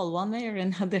hit the wall one way or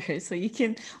another. So you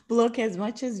can block as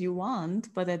much as you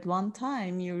want, but at one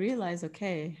time you realize,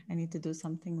 okay, I need to do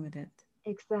something with it.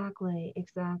 Exactly,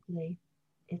 exactly.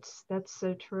 That's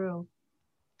so true.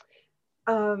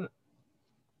 Um,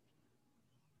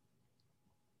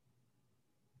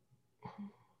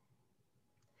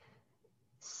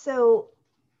 so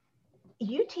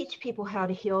you teach people how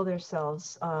to heal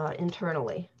themselves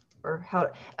internally, or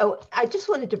how. Oh, I just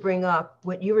wanted to bring up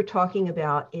what you were talking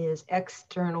about is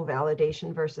external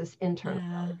validation versus internal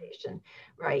Yeah, validation,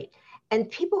 right? And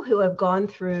people who have gone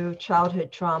through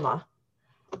childhood trauma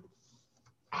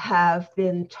have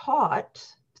been taught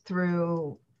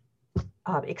through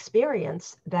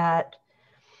experience that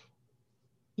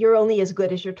you're only as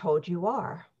good as you're told you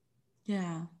are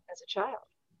yeah, as a child.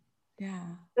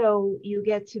 yeah, So you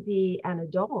get to be an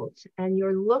adult and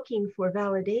you're looking for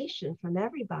validation from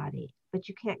everybody, but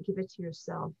you can't give it to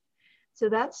yourself. So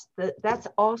that's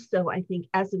also, I think,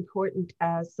 as important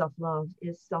as self-love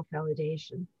is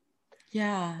self-validation.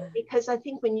 yeah, Because I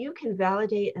think when you can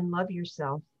validate and love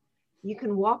yourself, you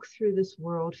can walk through this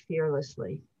world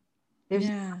fearlessly. There's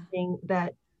yeah. nothing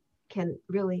that can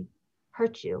really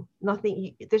hurt you.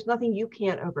 There's nothing you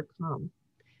can't overcome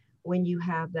when you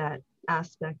have that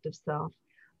aspect of self.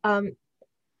 Um,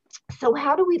 so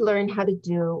how do we learn how to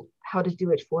do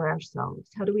it for ourselves?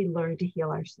 How do we learn to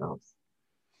heal ourselves?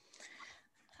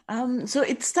 So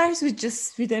it starts with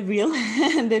just with a will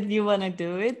that you want to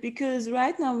do it, because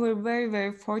right now we're very,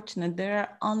 very fortunate. There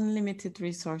are unlimited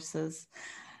resources.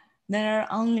 There are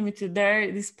unlimited. There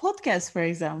are this podcast, for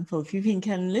example. People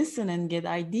can listen and get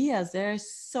ideas. There are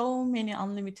so many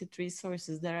unlimited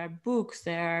resources. There are books.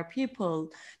 There are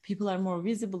people. People are more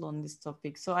visible on this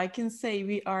topic. So I can say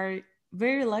we are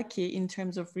very lucky in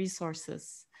terms of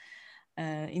resources,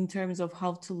 in terms of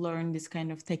how to learn this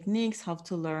kind of techniques, how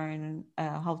to learn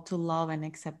how to love and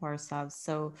accept ourselves.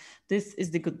 So this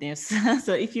is the good news.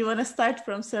 So if you want to start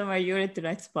from somewhere, you're at the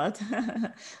right spot.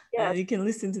 Yes. You can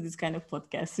listen to this kind of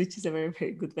podcast, which is a very,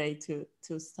 very good way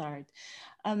to start.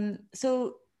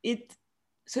 So it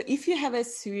so if you have a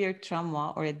severe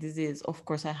trauma or a disease, of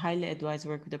course, I highly advise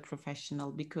work with a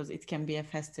professional because it can be a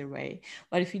faster way.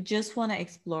 But if you just want to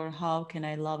explore how can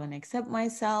I love and accept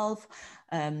myself,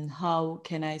 how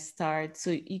can I start? So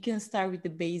you can start with the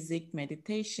basic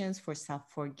meditations for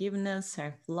self-forgiveness,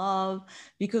 self-love,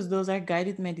 because those are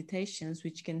guided meditations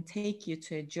which can take you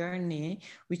to a journey,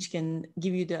 which can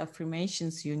give you the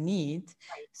affirmations you need,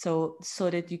 Right. so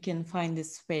that you can find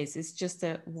this space. It's just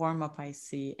a warm-up, I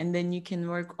see. And then you can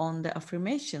work on the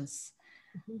affirmations.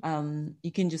 Mhm.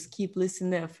 You can just keep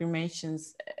listening to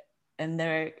affirmations, and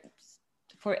there are,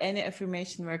 for any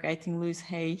affirmation work, I think Louise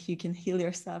Hay, You Can Heal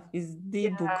Yourself is the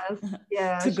book Yes.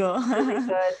 Yeah, to she's go. really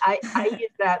good. I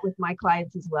use that with my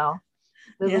clients as well.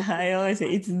 The Yeah, listening I always say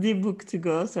exercise. it's the book to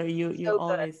go. So you So good.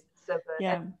 always, So good.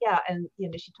 And yeah, yeah,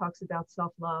 and she talks about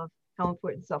self-love, how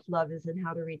important self-love is and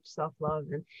how to reach self-love.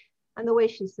 And the way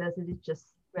she says it, it just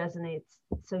resonates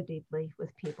so deeply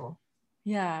with people.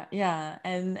 yeah,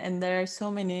 and there are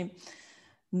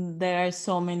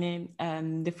so many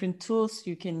different tools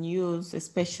you can use.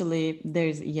 Especially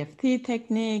there's EFT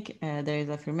technique, there's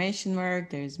affirmation work,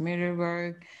 there's mirror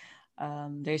work,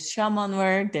 there's shaman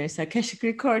work, there's akashic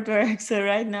record work. So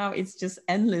right now it's just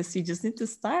endless. You just need to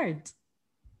start.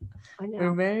 I We're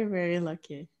know. very, very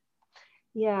lucky.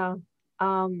 Yeah.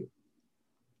 Um,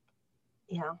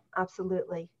 yeah,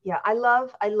 absolutely. Yeah. I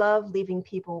love leaving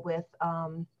people with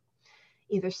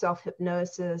either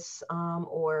self-hypnosis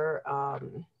or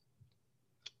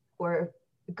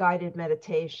guided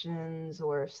meditations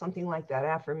or something like that,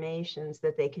 affirmations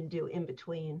that they can do in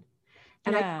between.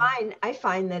 And I Yeah. find I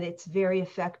find that it's very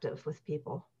effective with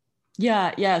people.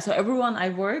 Yeah. So everyone I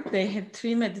work, they have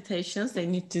 3 meditations they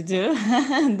need to do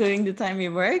during the time we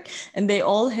work, and they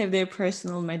all have their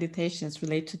personal meditations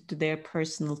related to their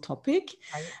personal topic,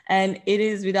 Right. and it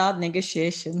is without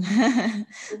negotiation. Mhm.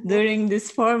 During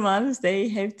these 4 months, they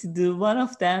have to do one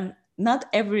of them. Not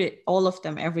all of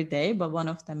them every day, but one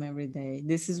of them every day.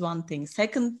 This is one thing.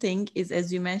 Second thing is,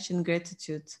 as you mentioned,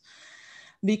 gratitude,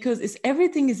 because it's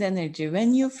everything is energy.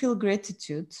 When you feel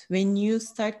gratitude, when you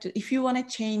start to, if you want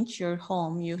to change your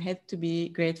home, you have to be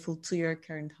grateful to your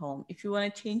current home. If you want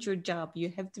to change your job,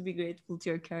 you have to be grateful to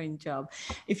your current job.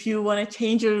 If you want to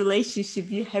change your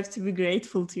relationship, you have to be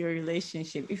grateful to your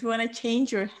relationship. If you want to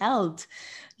change your health,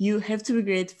 you have to be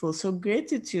grateful. So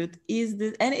gratitude is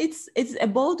the, and it's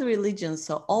about the religion.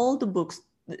 So all the books,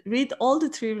 read all the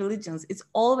 3 religions, it's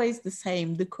always the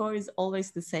same. The core is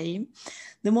always the same.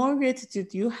 The more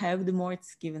gratitude you have, the more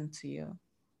it's given to you.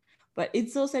 But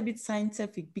it's also a bit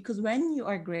scientific, because when you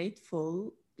are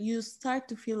grateful, you start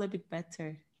to feel a bit better.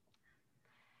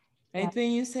 Yeah. Right?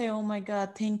 When you say, oh my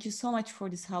God, thank you so much for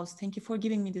this house. Thank you for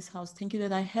giving me this house. Thank you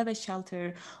that I have a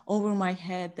shelter over my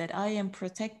head, that I am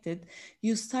protected.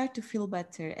 You start to feel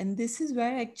better. And this is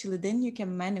where actually then you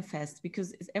can manifest,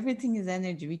 because everything is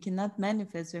energy. We cannot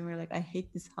manifest when we're like, I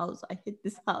hate this house. I hate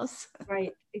this house.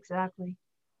 Right. Exactly.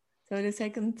 So the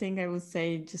second thing I would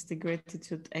say, just the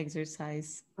gratitude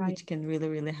exercise, Right. which can really,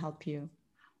 really help you.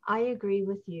 I agree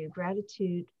with you.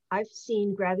 Gratitude. I've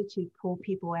seen gratitude pull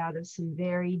people out of some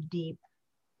very deep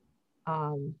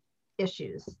um,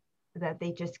 issues that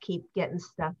they just keep getting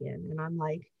stuck in. And I'm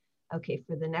like, okay,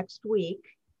 for the next week,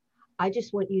 I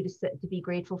just want you to be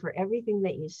grateful for everything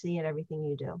that you see and everything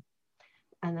you do.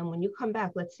 And then when you come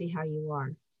back, let's see how you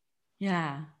are.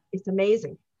 Yeah. It's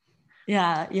amazing.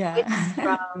 Yeah. Switch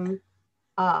Yeah. from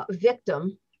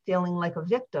victim, feeling like a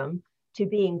victim, to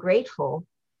being grateful.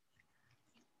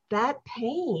 That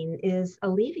pain is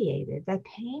alleviated. That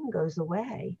pain goes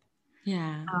away.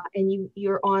 Yeah. And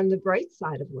you're on the bright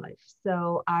side of life.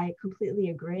 So I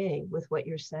completely agree with what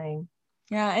you're saying.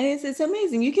 Yeah, and it's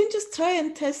amazing. You can just try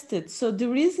and test it. So the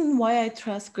reason why I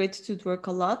trust gratitude work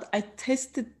a lot, I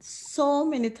tested so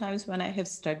many times when I have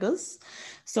struggles.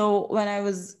 So when I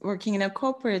was working in a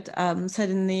corporate,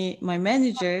 suddenly my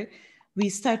manager, we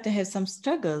start to have some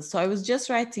struggles. So I was just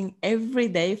writing every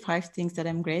day 5 things that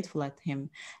I'm grateful at him.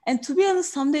 And to be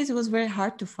honest, some days it was very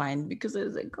hard to find, because I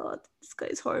was like, God, this guy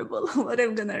is horrible. What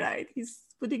am I gonna write? He's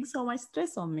putting so much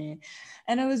stress on me.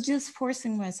 And I was just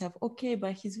forcing myself, okay,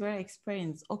 but he's very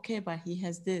experienced. Okay, but he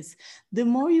has this. The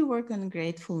more you work on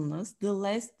gratefulness, the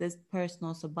less this person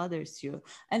also bothers you.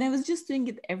 And I was just doing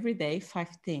it every day, 5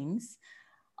 things.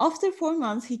 After 4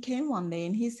 months, he came one day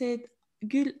and he said,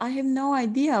 Gül, I have no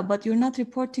idea, but you're not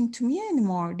reporting to me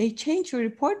anymore. They changed your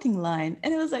reporting line.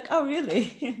 And it was like, oh,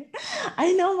 really?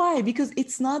 I know why, because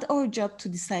it's not our job to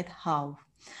decide how.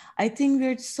 I think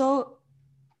we're so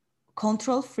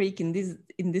control freak in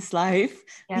this life.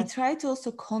 We Yes. try to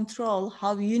also control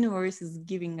how the universe is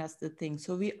giving us the thing.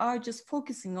 So we are just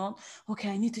focusing on, okay,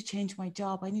 I need to change my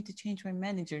job, I need to change my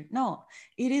manager. No,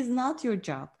 it is not your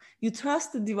job. You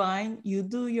trust the divine, you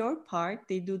do your part,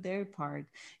 they do their part.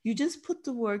 You just put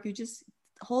the work, you just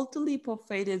hold the leap of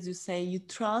faith, as you say. You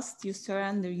trust, you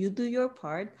surrender, you do your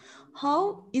part.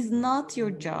 How is not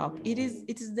your job, it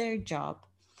is their job.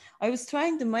 I was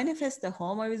trying to manifest a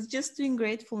home. I was just doing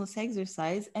gratefulness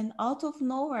exercise, and out of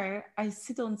nowhere, I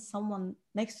sit on someone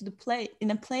next to the plane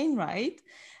in a plane ride,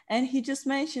 and he just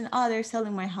mentioned, "Ah, they're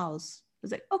selling my house." I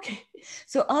was like, okay.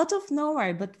 So out of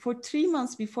nowhere, but for 3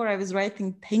 months before, I was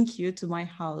writing thank you to my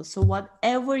house. So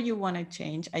whatever you want to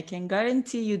change, I can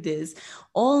guarantee you this.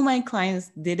 All my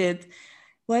clients did it.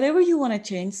 Whatever you want to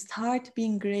change, start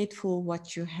being grateful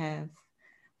what you have.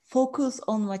 Focus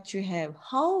on what you have.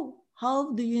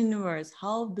 How the universe,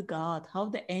 how the God, how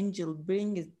the angel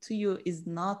bring it to you is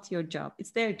not your job.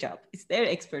 It's their job. It's their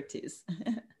expertise.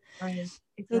 Right. So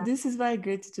Exactly. this is why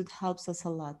gratitude helps us a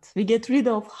lot. We get rid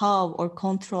of how or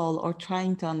control or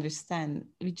trying to understand.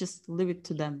 We just leave it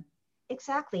to them.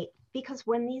 Exactly. Because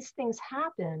when these things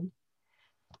happen,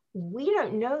 we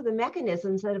don't know the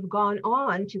mechanisms that have gone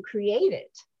on to create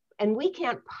it. And we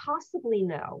can't possibly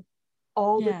know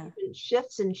all the Yeah. different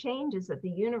shifts and changes that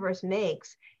the universe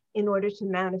makes in order to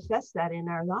manifest that in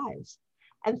our lives.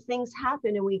 And things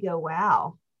happen and we go,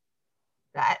 wow,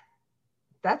 that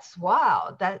that's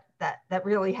wow, that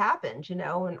really happened, and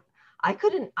I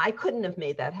couldn't have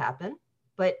made that happen,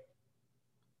 but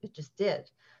it just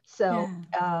did. So,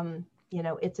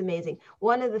 Yeah. it's amazing.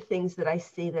 One of the things that I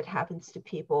see that happens to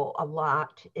people a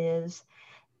lot is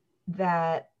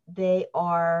that they're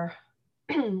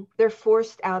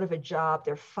forced out of a job,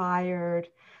 they're fired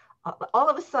all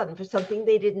of a sudden for something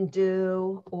they didn't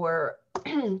do, or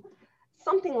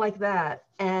something like that.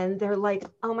 And they're like,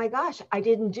 oh my gosh, I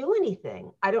didn't do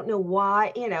anything. I don't know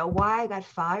why I got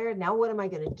fired. Now what am I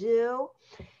going to do?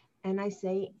 And I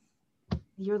say,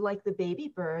 you're like the baby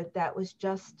bird that was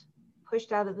just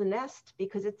pushed out of the nest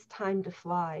because it's time to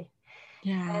fly.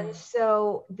 Yeah. And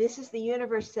so this is the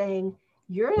universe saying,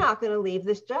 you're not going to leave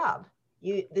this job.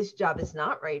 This job is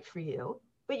not right for you,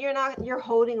 but you're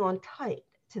holding on tight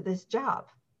to this job.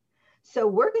 So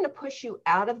we're going to push you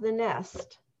out of the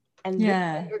nest, and then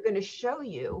Yeah. we're going to show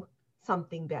you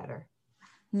something better.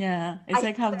 Yeah. It's I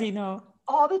like, see how do that you know?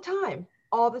 all the time,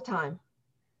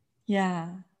 Yeah.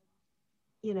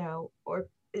 or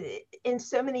in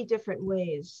so many different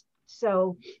ways.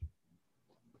 So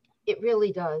it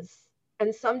really does.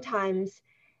 And sometimes,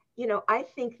 I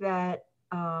think that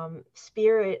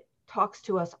spirit talks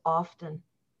to us often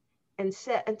and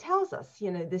tells us,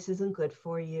 this isn't good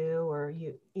for you, or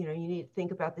you need to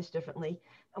think about this differently.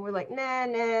 And we're like,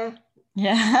 nah,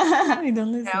 Yeah. We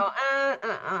don't listen.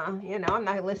 I'm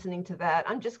not listening to that.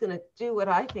 I'm just going to do what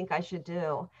I think I should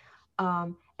do.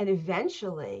 And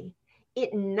eventually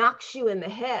it knocks you in the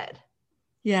head.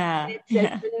 Yeah. It says,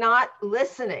 Yeah. you're not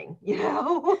listening, you're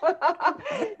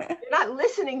not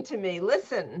listening to me.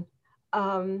 Listen.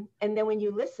 And then when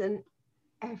you listen,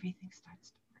 everything starts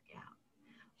to work out.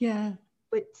 Yeah.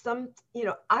 But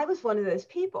I was one of those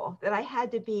people that I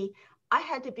had to be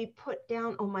put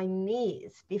down on my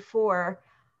knees before,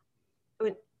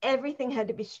 when everything had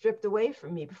to be stripped away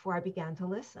from me before I began to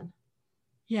listen.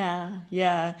 Yeah,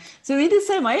 yeah. So we the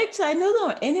same. I don't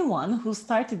know anyone who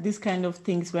started this kind of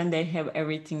things when they have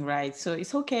everything right. So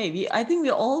it's okay. I think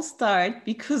we all start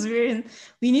because we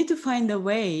need to find a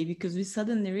way, because we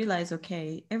suddenly realize,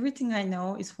 okay, everything I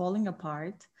know is falling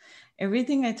apart.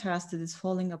 Everything I trusted is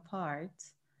falling apart.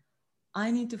 I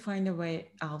need to find a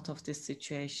way out of this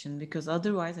situation, because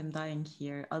otherwise I'm dying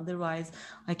here. Otherwise,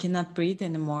 I cannot breathe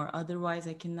anymore. Otherwise,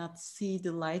 I cannot see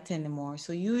the light anymore.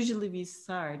 So usually we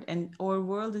start, and our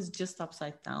world is just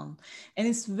upside down. And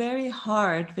it's very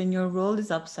hard when your world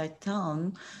is upside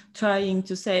down, trying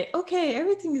to say, okay,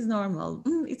 everything is normal.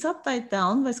 It's upside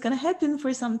down. What's going to happen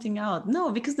for something out?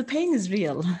 No, because the pain is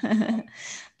real.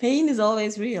 Pain is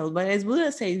always real, but as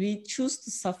Buddha says, we choose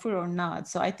to suffer or not.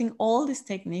 So I think all these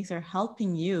techniques are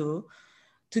helping you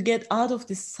to get out of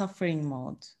this suffering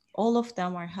mode. All of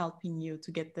them are helping you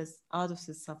to get this out of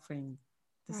the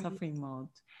Right. suffering mode.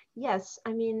 Yes.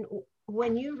 I mean,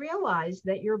 when you realize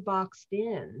that you're boxed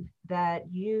in, that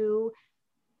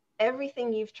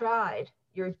everything you've tried,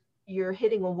 you're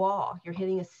hitting a wall, you're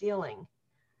hitting a ceiling,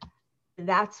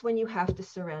 that's when you have to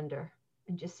surrender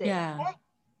and just say, Yeah, okay,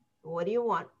 what do you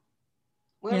want?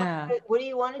 Yeah. What do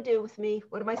you want to do with me?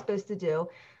 What am I supposed to do?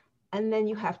 And then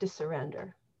you have to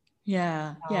surrender.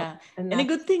 Yeah, yeah. And And a that's,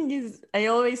 good thing is, I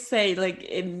always say, like,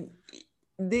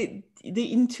 the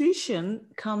intuition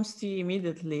comes to you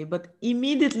immediately, but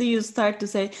immediately you start to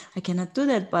say, I cannot do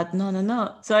that, but no, no,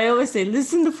 no. So I always say,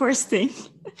 listen the first thing.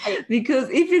 right. Because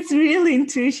if it's real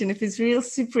intuition, if it's real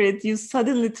spirit, you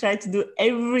suddenly try to do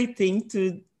everything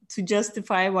to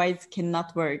justify why it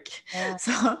cannot work. Yeah.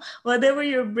 So whatever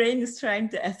your brain is trying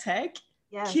to attack,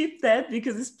 Yes. keep that,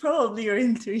 because it's probably your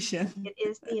intuition. It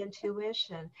is the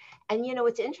intuition. And you know,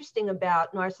 what's interesting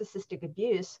about narcissistic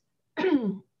abuse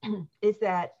is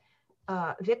that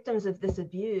victims of this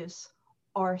abuse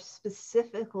are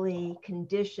specifically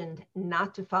conditioned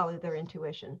not to follow their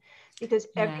intuition, because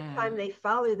every Yeah. time they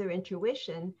follow their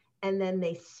intuition and then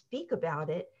they speak about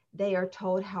it, they are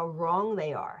told how wrong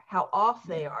they are, how off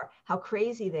they are, how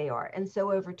crazy they are. And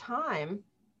so over time,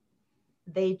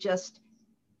 they just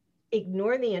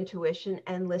ignore the intuition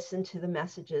and listen to the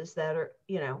messages that are,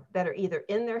 you know, that are either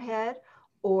in their head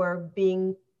or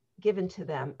being given to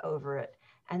them over it.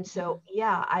 And so,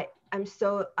 yeah, I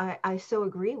so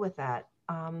agree with that.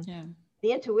 Yeah.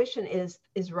 The intuition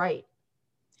is right.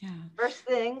 Yeah. First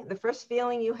thing, the first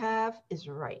feeling you have is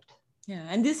right. Yeah,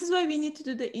 and this is why we need to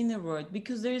do the inner work,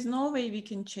 because there is no way we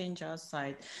can change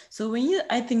outside. So when you,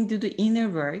 I think, do the inner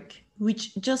work,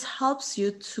 which just helps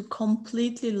you to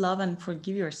completely love and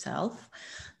forgive yourself,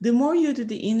 the more you do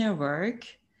the inner work,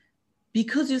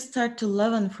 because you start to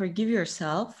love and forgive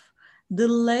yourself, the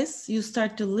less you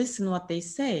start to listen what they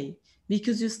say,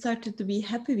 because you started to be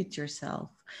happy with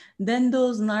yourself. Then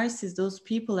those narcissists, those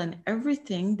people and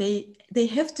everything, they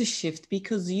have to shift,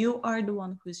 because you are the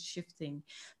one who's shifting.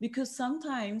 Because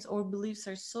sometimes our beliefs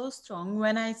are so strong.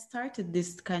 When I started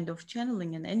this kind of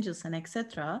channeling and angels and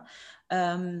etc.,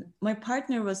 my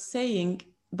partner was saying,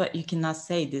 but you cannot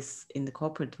say this in the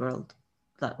corporate world.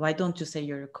 Why don't you say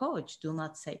you're a coach? Do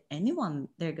not say anyone.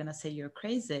 They're going to say you're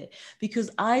crazy. Because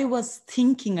I was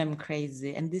thinking I'm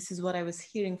crazy. And this is what I was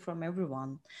hearing from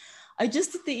everyone. I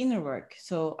just did the inner work.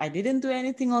 So I didn't do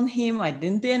anything on him. I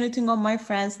didn't do anything on my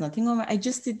friends, nothing on I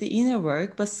just did the inner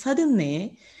work. But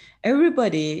suddenly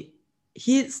everybody,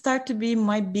 he started to be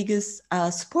my biggest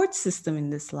support system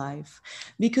in this life.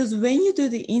 Because when you do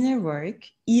the inner work,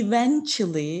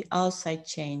 eventually outside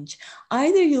change.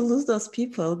 Either you lose those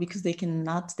people because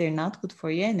they're not good for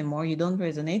you anymore, you don't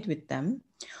resonate with them,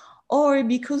 or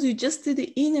because you just do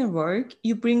the inner work,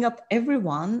 you bring up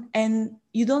everyone and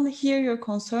you don't hear your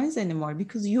concerns anymore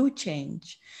because you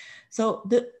change. So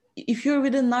if you're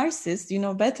with a narcissist, you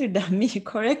know better than me,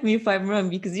 correct me if I'm wrong,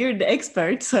 because you're the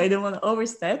expert, so I don't want to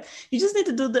overstep. You just need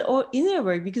to do the inner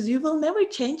work, because you will never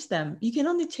change them. You can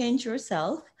only change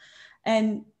yourself.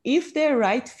 And if they're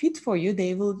right fit for you,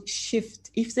 they will shift.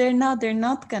 If they're not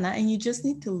gonna. And you just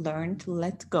need to learn to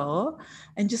let go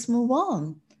and just move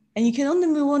on. And you can only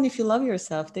move on if you love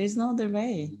yourself. There is no other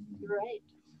way. You're right.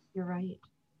 You're right.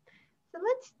 So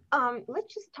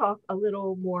let's just talk a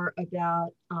little more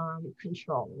about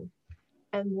control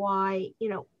and why, you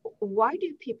know, why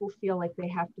do people feel like they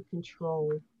have to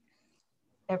control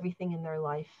everything in their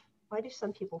life? Why do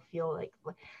some people feel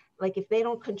like if they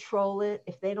don't control it,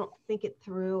 if they don't think it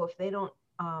through, if they don't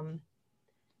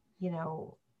you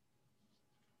know,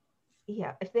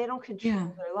 yeah, if they don't Yeah.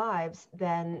 control their lives,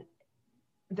 then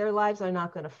their lives are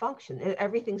not going to function.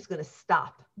 Everything's going to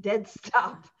stop, dead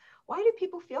stop. Why do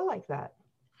people feel like that?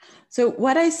 So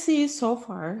what I see so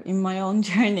far in my own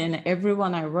journey and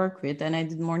everyone I work with, and I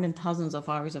did more than thousands of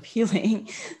hours of healing.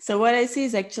 So what I see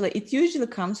is actually, it usually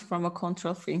comes from a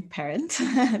control freak parent.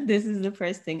 This is the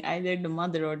first thing, either the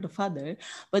mother or the father.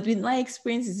 But with my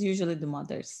experience, it's usually the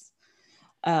mothers.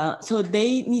 So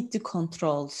they need to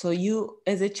control. So you,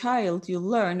 as a child, you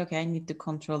learn, okay, I need to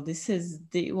control. This is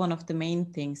one of the main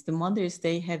things. The mothers,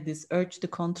 they have this urge to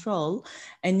control,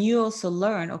 and you also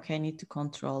learn, okay, I need to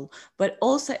control. But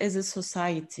also as a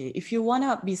society, if you want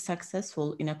to be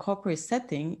successful in a corporate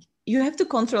setting, you have to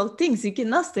control things. You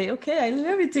cannot say, okay, I leave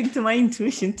everything to my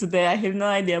intuition today. I have no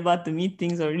idea about the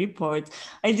meetings or reports.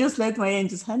 I just let my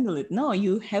angels handle it. No,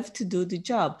 you have to do the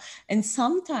job. And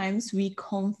sometimes we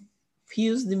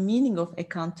confuse the meaning of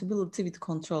accountability with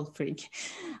control freak,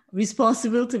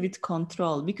 responsibility with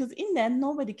control, because in that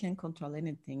nobody can control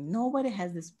anything. Nobody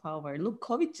has this power. Look,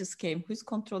 COVID just came. Who's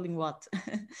controlling what?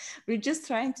 We're just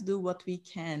trying to do what we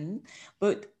can.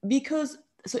 But because,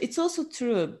 so it's also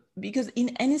true, because in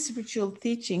any spiritual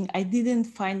teaching, I didn't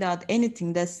find out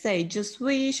anything that say just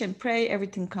wish and pray,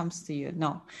 everything comes to you.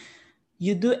 No,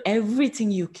 you do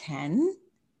everything you can,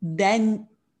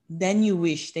 then you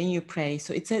wish, then you pray.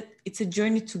 So it's a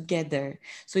journey together.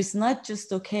 So it's not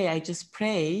just, okay, I just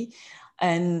pray.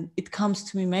 and it comes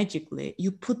to me magically.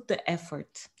 You put the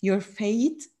effort. Your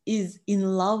faith is in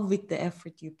love with the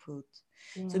effort you put.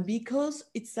 So Yeah. because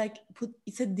it's like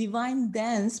it's a divine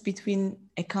dance between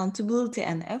accountability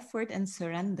and effort and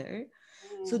surrender.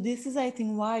 So Mm, this is, I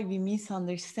think, why we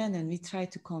misunderstand and we try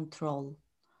to control.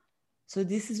 So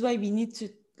this is why we need to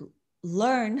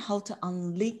learn how to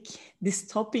unleash these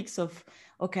topics of,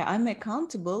 okay, I'm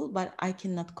accountable, but I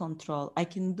cannot control. I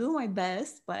can do my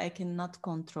best, but I cannot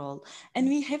control. And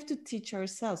we have to teach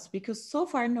ourselves, because so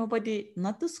far nobody,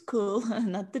 not the school,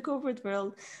 not the corporate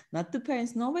world, not the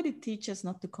parents, nobody teaches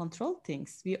not to control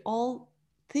things. We all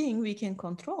think we can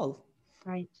control.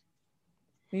 right.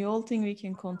 We all think we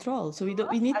can control. So I we love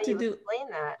how need to you do. explain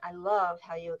that. I love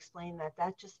how you explain that.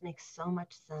 That just makes so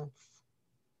much sense.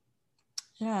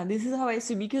 Yeah, this is how I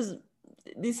see, because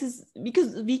this is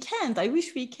because we can't. I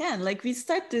wish we can. Like we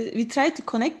try to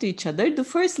connect to each other. The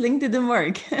first link didn't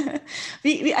work.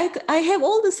 I have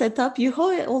all the setup. You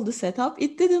have all the setup.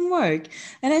 It didn't work,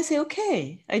 and I say,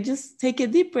 okay. I just take a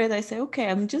deep breath. I say, okay.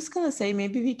 I'm just gonna say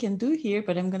maybe we can do here,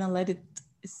 but I'm gonna let it.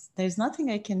 There's nothing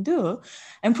I can do,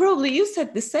 and probably you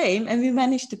said the same, and we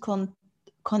managed to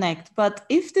connect. But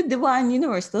if the divine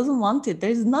universe doesn't want it,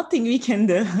 there's nothing we can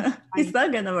do. It's I,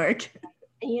 not gonna work.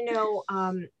 you know,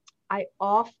 I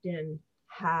often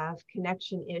have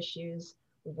connection issues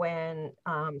when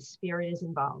spirit is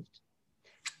involved.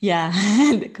 Yeah.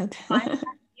 Find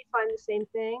you find the same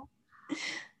thing.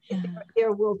 Yeah.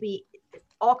 There will be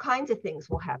all kinds of things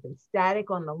will happen. Static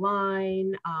on the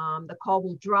line. The call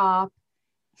will drop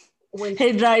when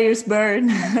Hair dryers burn.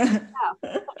 yeah,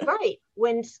 right.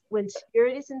 When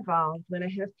spirit is involved, when I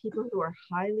have people who are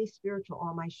highly spiritual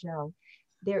on my show,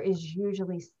 there is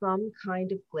usually some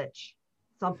kind of glitch,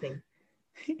 something,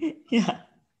 Yeah.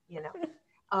 you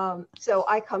know. So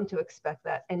I come to expect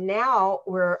that. And now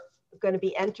we're going to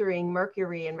be entering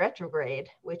Mercury in retrograde,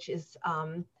 which is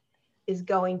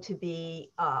going to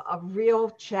be a real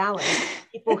challenge.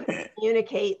 People who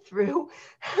communicate through,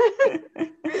 through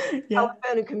Yeah.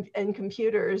 telephone and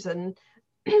computers, and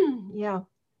yeah,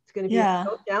 it's going to be a Yeah.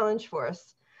 real challenge for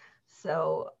us.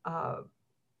 So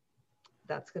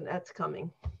that's coming.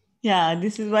 Yeah,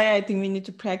 this is why I think we need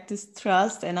to practice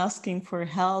trust and asking for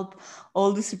help.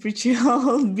 All the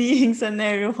spiritual beings and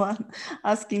everyone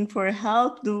asking for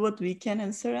help, do what we can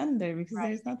and surrender, because Right,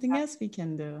 there's nothing else we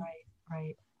can do.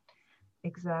 right,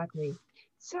 exactly.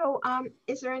 So,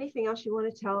 is there anything else you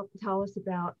want to tell us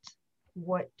about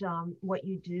what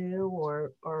you do,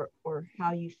 or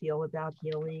how you feel about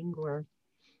healing, or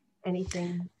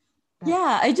anything that?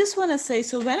 Yeah, I just want to say,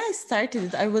 so when I started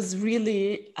it, I was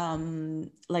really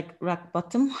like rock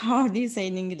bottom. How do you say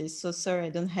in English? So sorry, I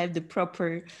don't have the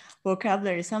proper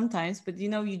vocabulary sometimes, but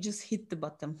you just hit the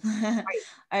bottom. Right.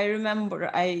 I remember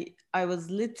I was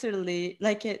literally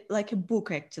like a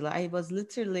book actually. I was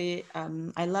literally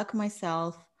I locked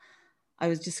myself. I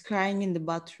was just crying in the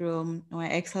bathroom. My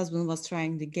ex-husband was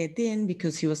trying to get in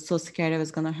because he was so scared I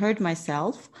was going to hurt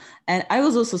myself. And I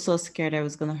was also so scared I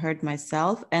was going to hurt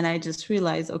myself. And I just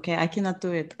realized, okay, I cannot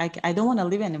do it. I don't want to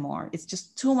live anymore. It's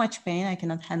just too much pain I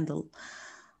cannot handle.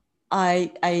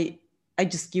 I, I, I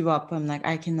just give up. I'm like,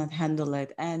 I cannot handle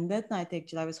it. And that night,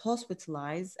 actually, I was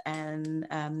hospitalized, and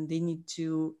they need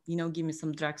to, give me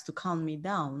some drugs to calm me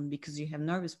down because you have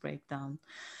nervous breakdown.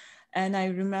 And I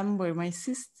remember my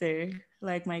sister,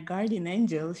 like my guardian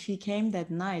angel, she came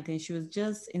that night and she was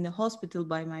just in the hospital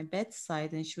by my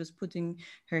bedside, and she was putting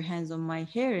her hands on my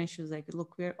hair and she was like,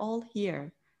 look, we're all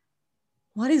here.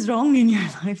 What is wrong in your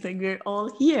life? Like, we're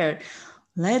all here.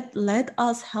 Let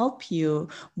us help you.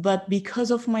 But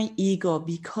because of my ego,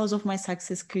 because of my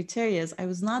success criteria, I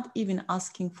was not even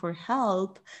asking for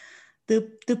help.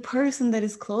 The person that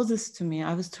is closest to me,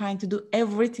 I was trying to do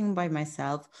everything by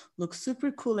myself, look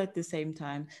super cool at the same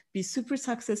time, be super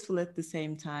successful at the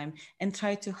same time, and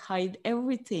try to hide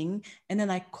everything. And then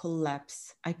I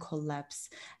collapse.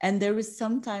 And there was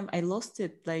some time I lost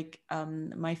it. Like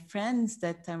my friends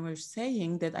that time were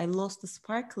saying that I lost the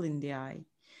sparkle in the eye.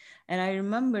 And I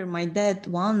remember my dad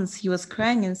once, he was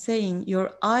crying and saying,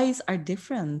 your eyes are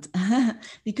different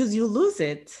because you lose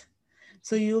it.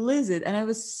 So you lose it. And I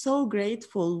was so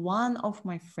grateful. One of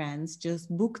my friends just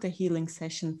booked a healing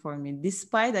session for me,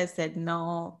 despite I said,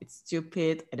 no, it's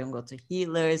stupid. I don't go to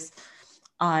healers.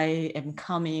 I am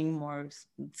coming more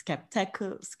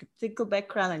skeptical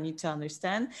background. I need to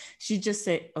understand. She just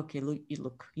said, okay,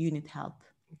 look, you need help.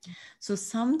 So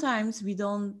sometimes we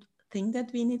don't think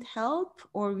that we need help,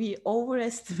 or we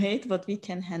overestimate what we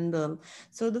can handle.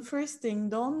 So the first thing,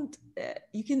 don't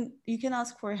you can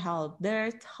ask for help. There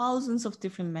are thousands of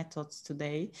different methods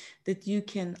today that you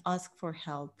can ask for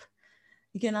help.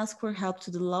 You can ask for help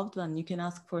to the loved one. You can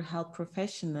ask for help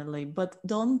professionally, but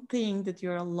don't think that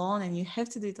you're alone and you have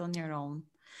to do it on your own.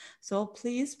 So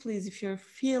please, please, if you're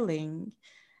feeling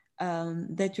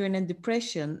that you're in a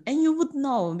depression, and you would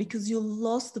know because you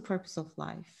lost the purpose of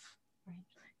life. Right.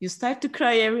 You start to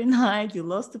cry every night. You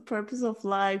lost the purpose of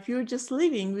life. You're just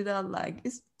living without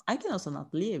I can also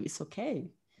not live. It's okay.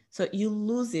 So you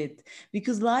lose it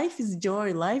because life is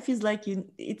joy. Life is like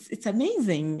it's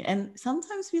amazing. And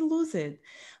sometimes we lose it.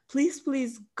 Please,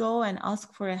 please go and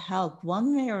ask for a help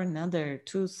one way or another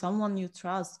to someone you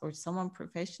trust or someone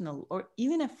professional or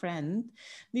even a friend,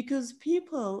 because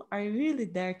people are really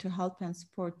there to help and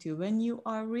support you. When you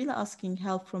are really asking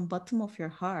help from bottom of your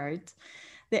heart,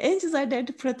 the angels are there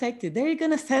to protect you. They're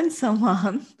going to send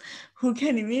someone who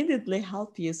can immediately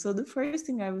help you. So the first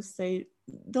thing I would say,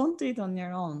 don't do it on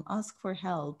your own. Ask for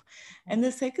help. And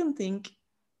the second thing,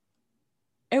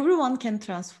 everyone can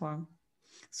transform.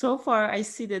 So far, I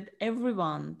see that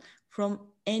everyone from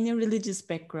any religious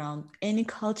background, any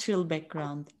cultural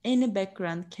background, any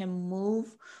background can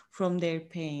move from their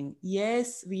pain.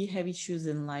 Yes, we have issues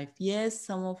in life. Yes,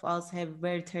 some of us have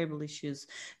very terrible issues.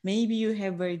 Maybe you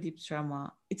have very deep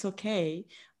trauma. It's okay.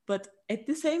 But at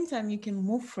the same time, you can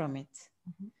move from it.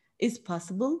 Mm-hmm. It's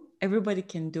possible. Everybody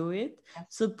can do it. Yes.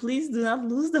 So please do not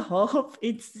lose the hope.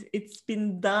 It's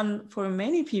been done for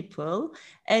many people,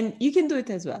 and you can do it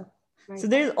as well. Right. So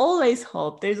there's always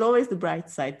hope. There's always the bright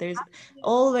side. There's Absolutely.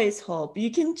 always hope.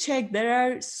 You can check. There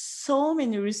are so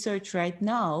many research right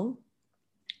now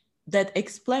that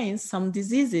explains some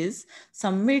diseases,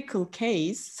 some miracle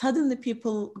case, suddenly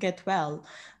people get well.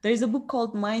 There is a book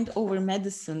called Mind Over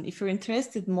Medicine. If you're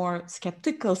interested more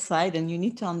skeptical side and you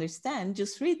need to understand,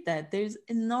 just read that. There's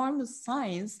enormous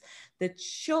science that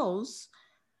shows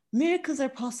miracles are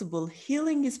possible,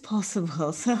 healing is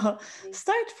possible. So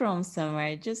start from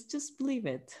somewhere. Just believe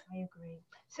it. I agree.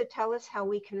 So tell us how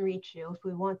we can reach you if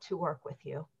we want to work with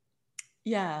you.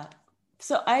 Yeah.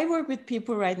 So I work with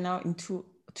people right now in two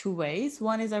ways.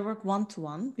 One is I work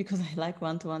one-to-one because I like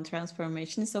one-to-one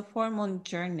transformation. It's a formal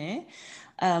journey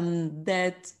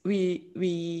that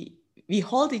we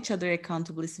hold each other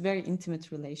accountable. It's a very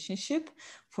intimate relationship.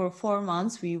 For 4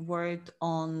 months, we worked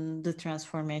on the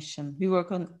transformation. We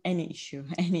work on any issue,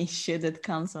 any issue that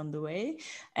comes on the way,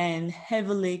 and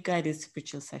heavily guided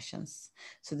spiritual sessions.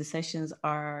 So the sessions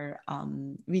are,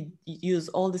 we use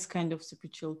all this kind of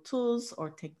spiritual tools or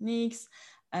techniques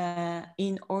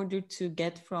in order to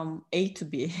get from A to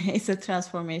B. It's a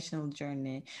transformational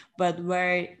journey, but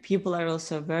where people are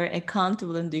also very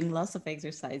accountable and doing lots of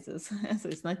exercises. So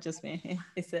it's not just me,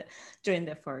 it's a joint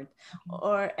effort.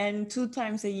 And 2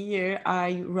 times a year,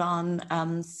 I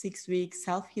run 6 week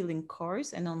self-healing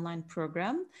course, an online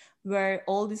program where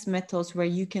all these methods where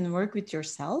you can work with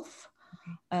yourself.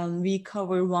 We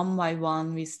cover one by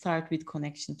one. We start with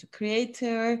connection to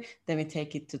creator, then we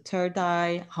take it to third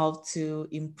eye, how to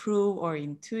improve our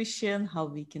intuition, how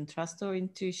we can trust our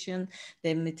intuition.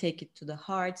 Then we take it to the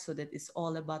heart, so that it's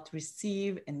all about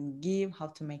receive and give, how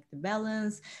to make the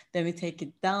balance. Then we take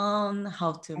it down,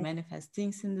 how to manifest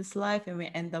things in this life, and we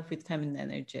end up with feminine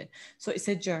energy. So it's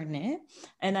a journey,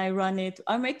 and I run it.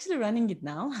 I'm actually running it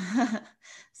now.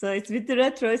 So it's with the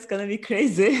retro, it's gonna be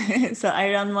crazy. So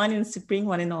I run one in spring,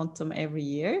 one in autumn every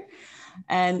year.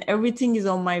 And everything is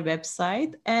on my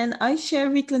website. And I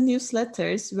share weekly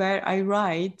newsletters where I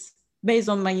write based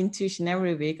on my intuition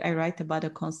every week. I write about a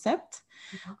concept.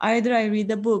 Either I read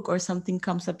a book or something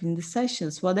comes up in the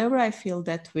sessions. Whatever I feel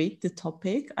that week, the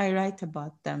topic, I write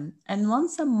about them. And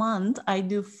once a month, I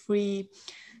do free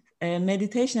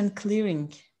meditation and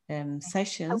clearing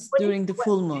sessions during the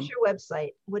full moon. What is your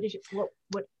website?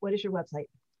 What is your website?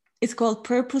 It's called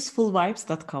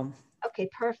purposefulvibes.com. Okay,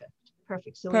 perfect.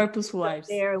 So Purposeful Vibes.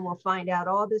 There, and we'll find out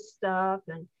all this stuff.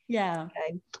 And yeah,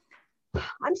 okay.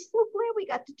 I'm so glad we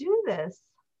got to do this.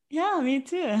 Yeah, me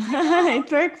too.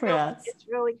 It worked for us. It's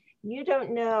really, you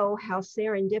don't know how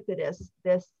serendipitous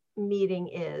this meeting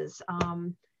is.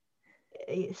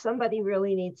 Somebody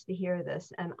really needs to hear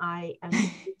this, and I am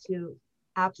going to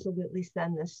absolutely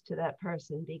send this to that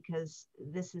person, because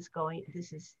this is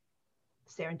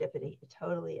serendipity. It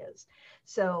totally is.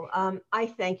 So I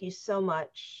thank you so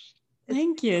much.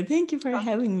 Thank you for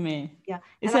having me. Yeah,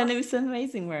 it's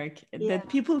amazing work that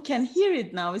people can hear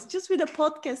it now. It's just with a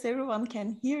podcast, everyone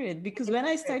can hear it, because when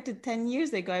I started 10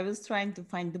 years ago, I was trying to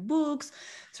find the books,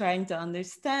 trying to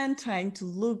understand, trying to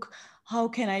look how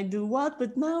can I do what,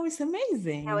 but now it's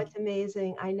amazing. Now it's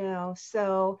amazing. I know.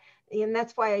 So, and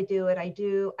that's why I do it.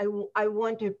 I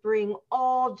want to bring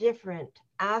all different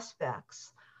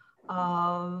aspects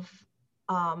of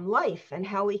life and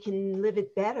how we can live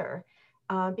it better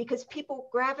because people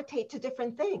gravitate to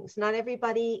different things. Not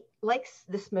everybody likes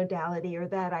this modality or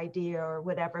that idea or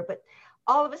whatever, but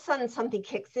all of a sudden something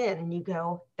kicks in and you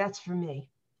go, that's for me.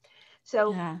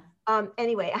 So Yeah.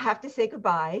 Anyway, I have to say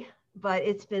goodbye, but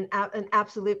it's been an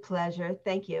absolute pleasure.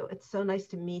 Thank you. It's so nice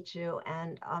to meet you.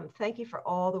 And thank you for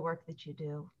all the work that you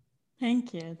do.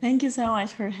 Thank you. Thank you so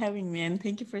much for having me, and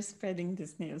thank you for spreading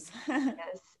this news.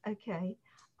 Yes. Okay.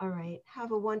 All right.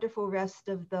 Have a wonderful rest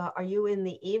of the, are you in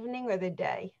the evening or the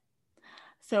day?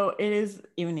 So it is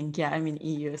evening. Yeah, I'm in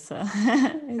EU, so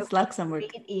it's Okay. Luxembourg.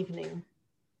 Great evening.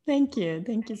 Thank you.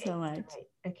 Thank you Okay. so All much. right.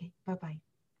 Okay. Bye-bye.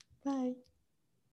 Bye.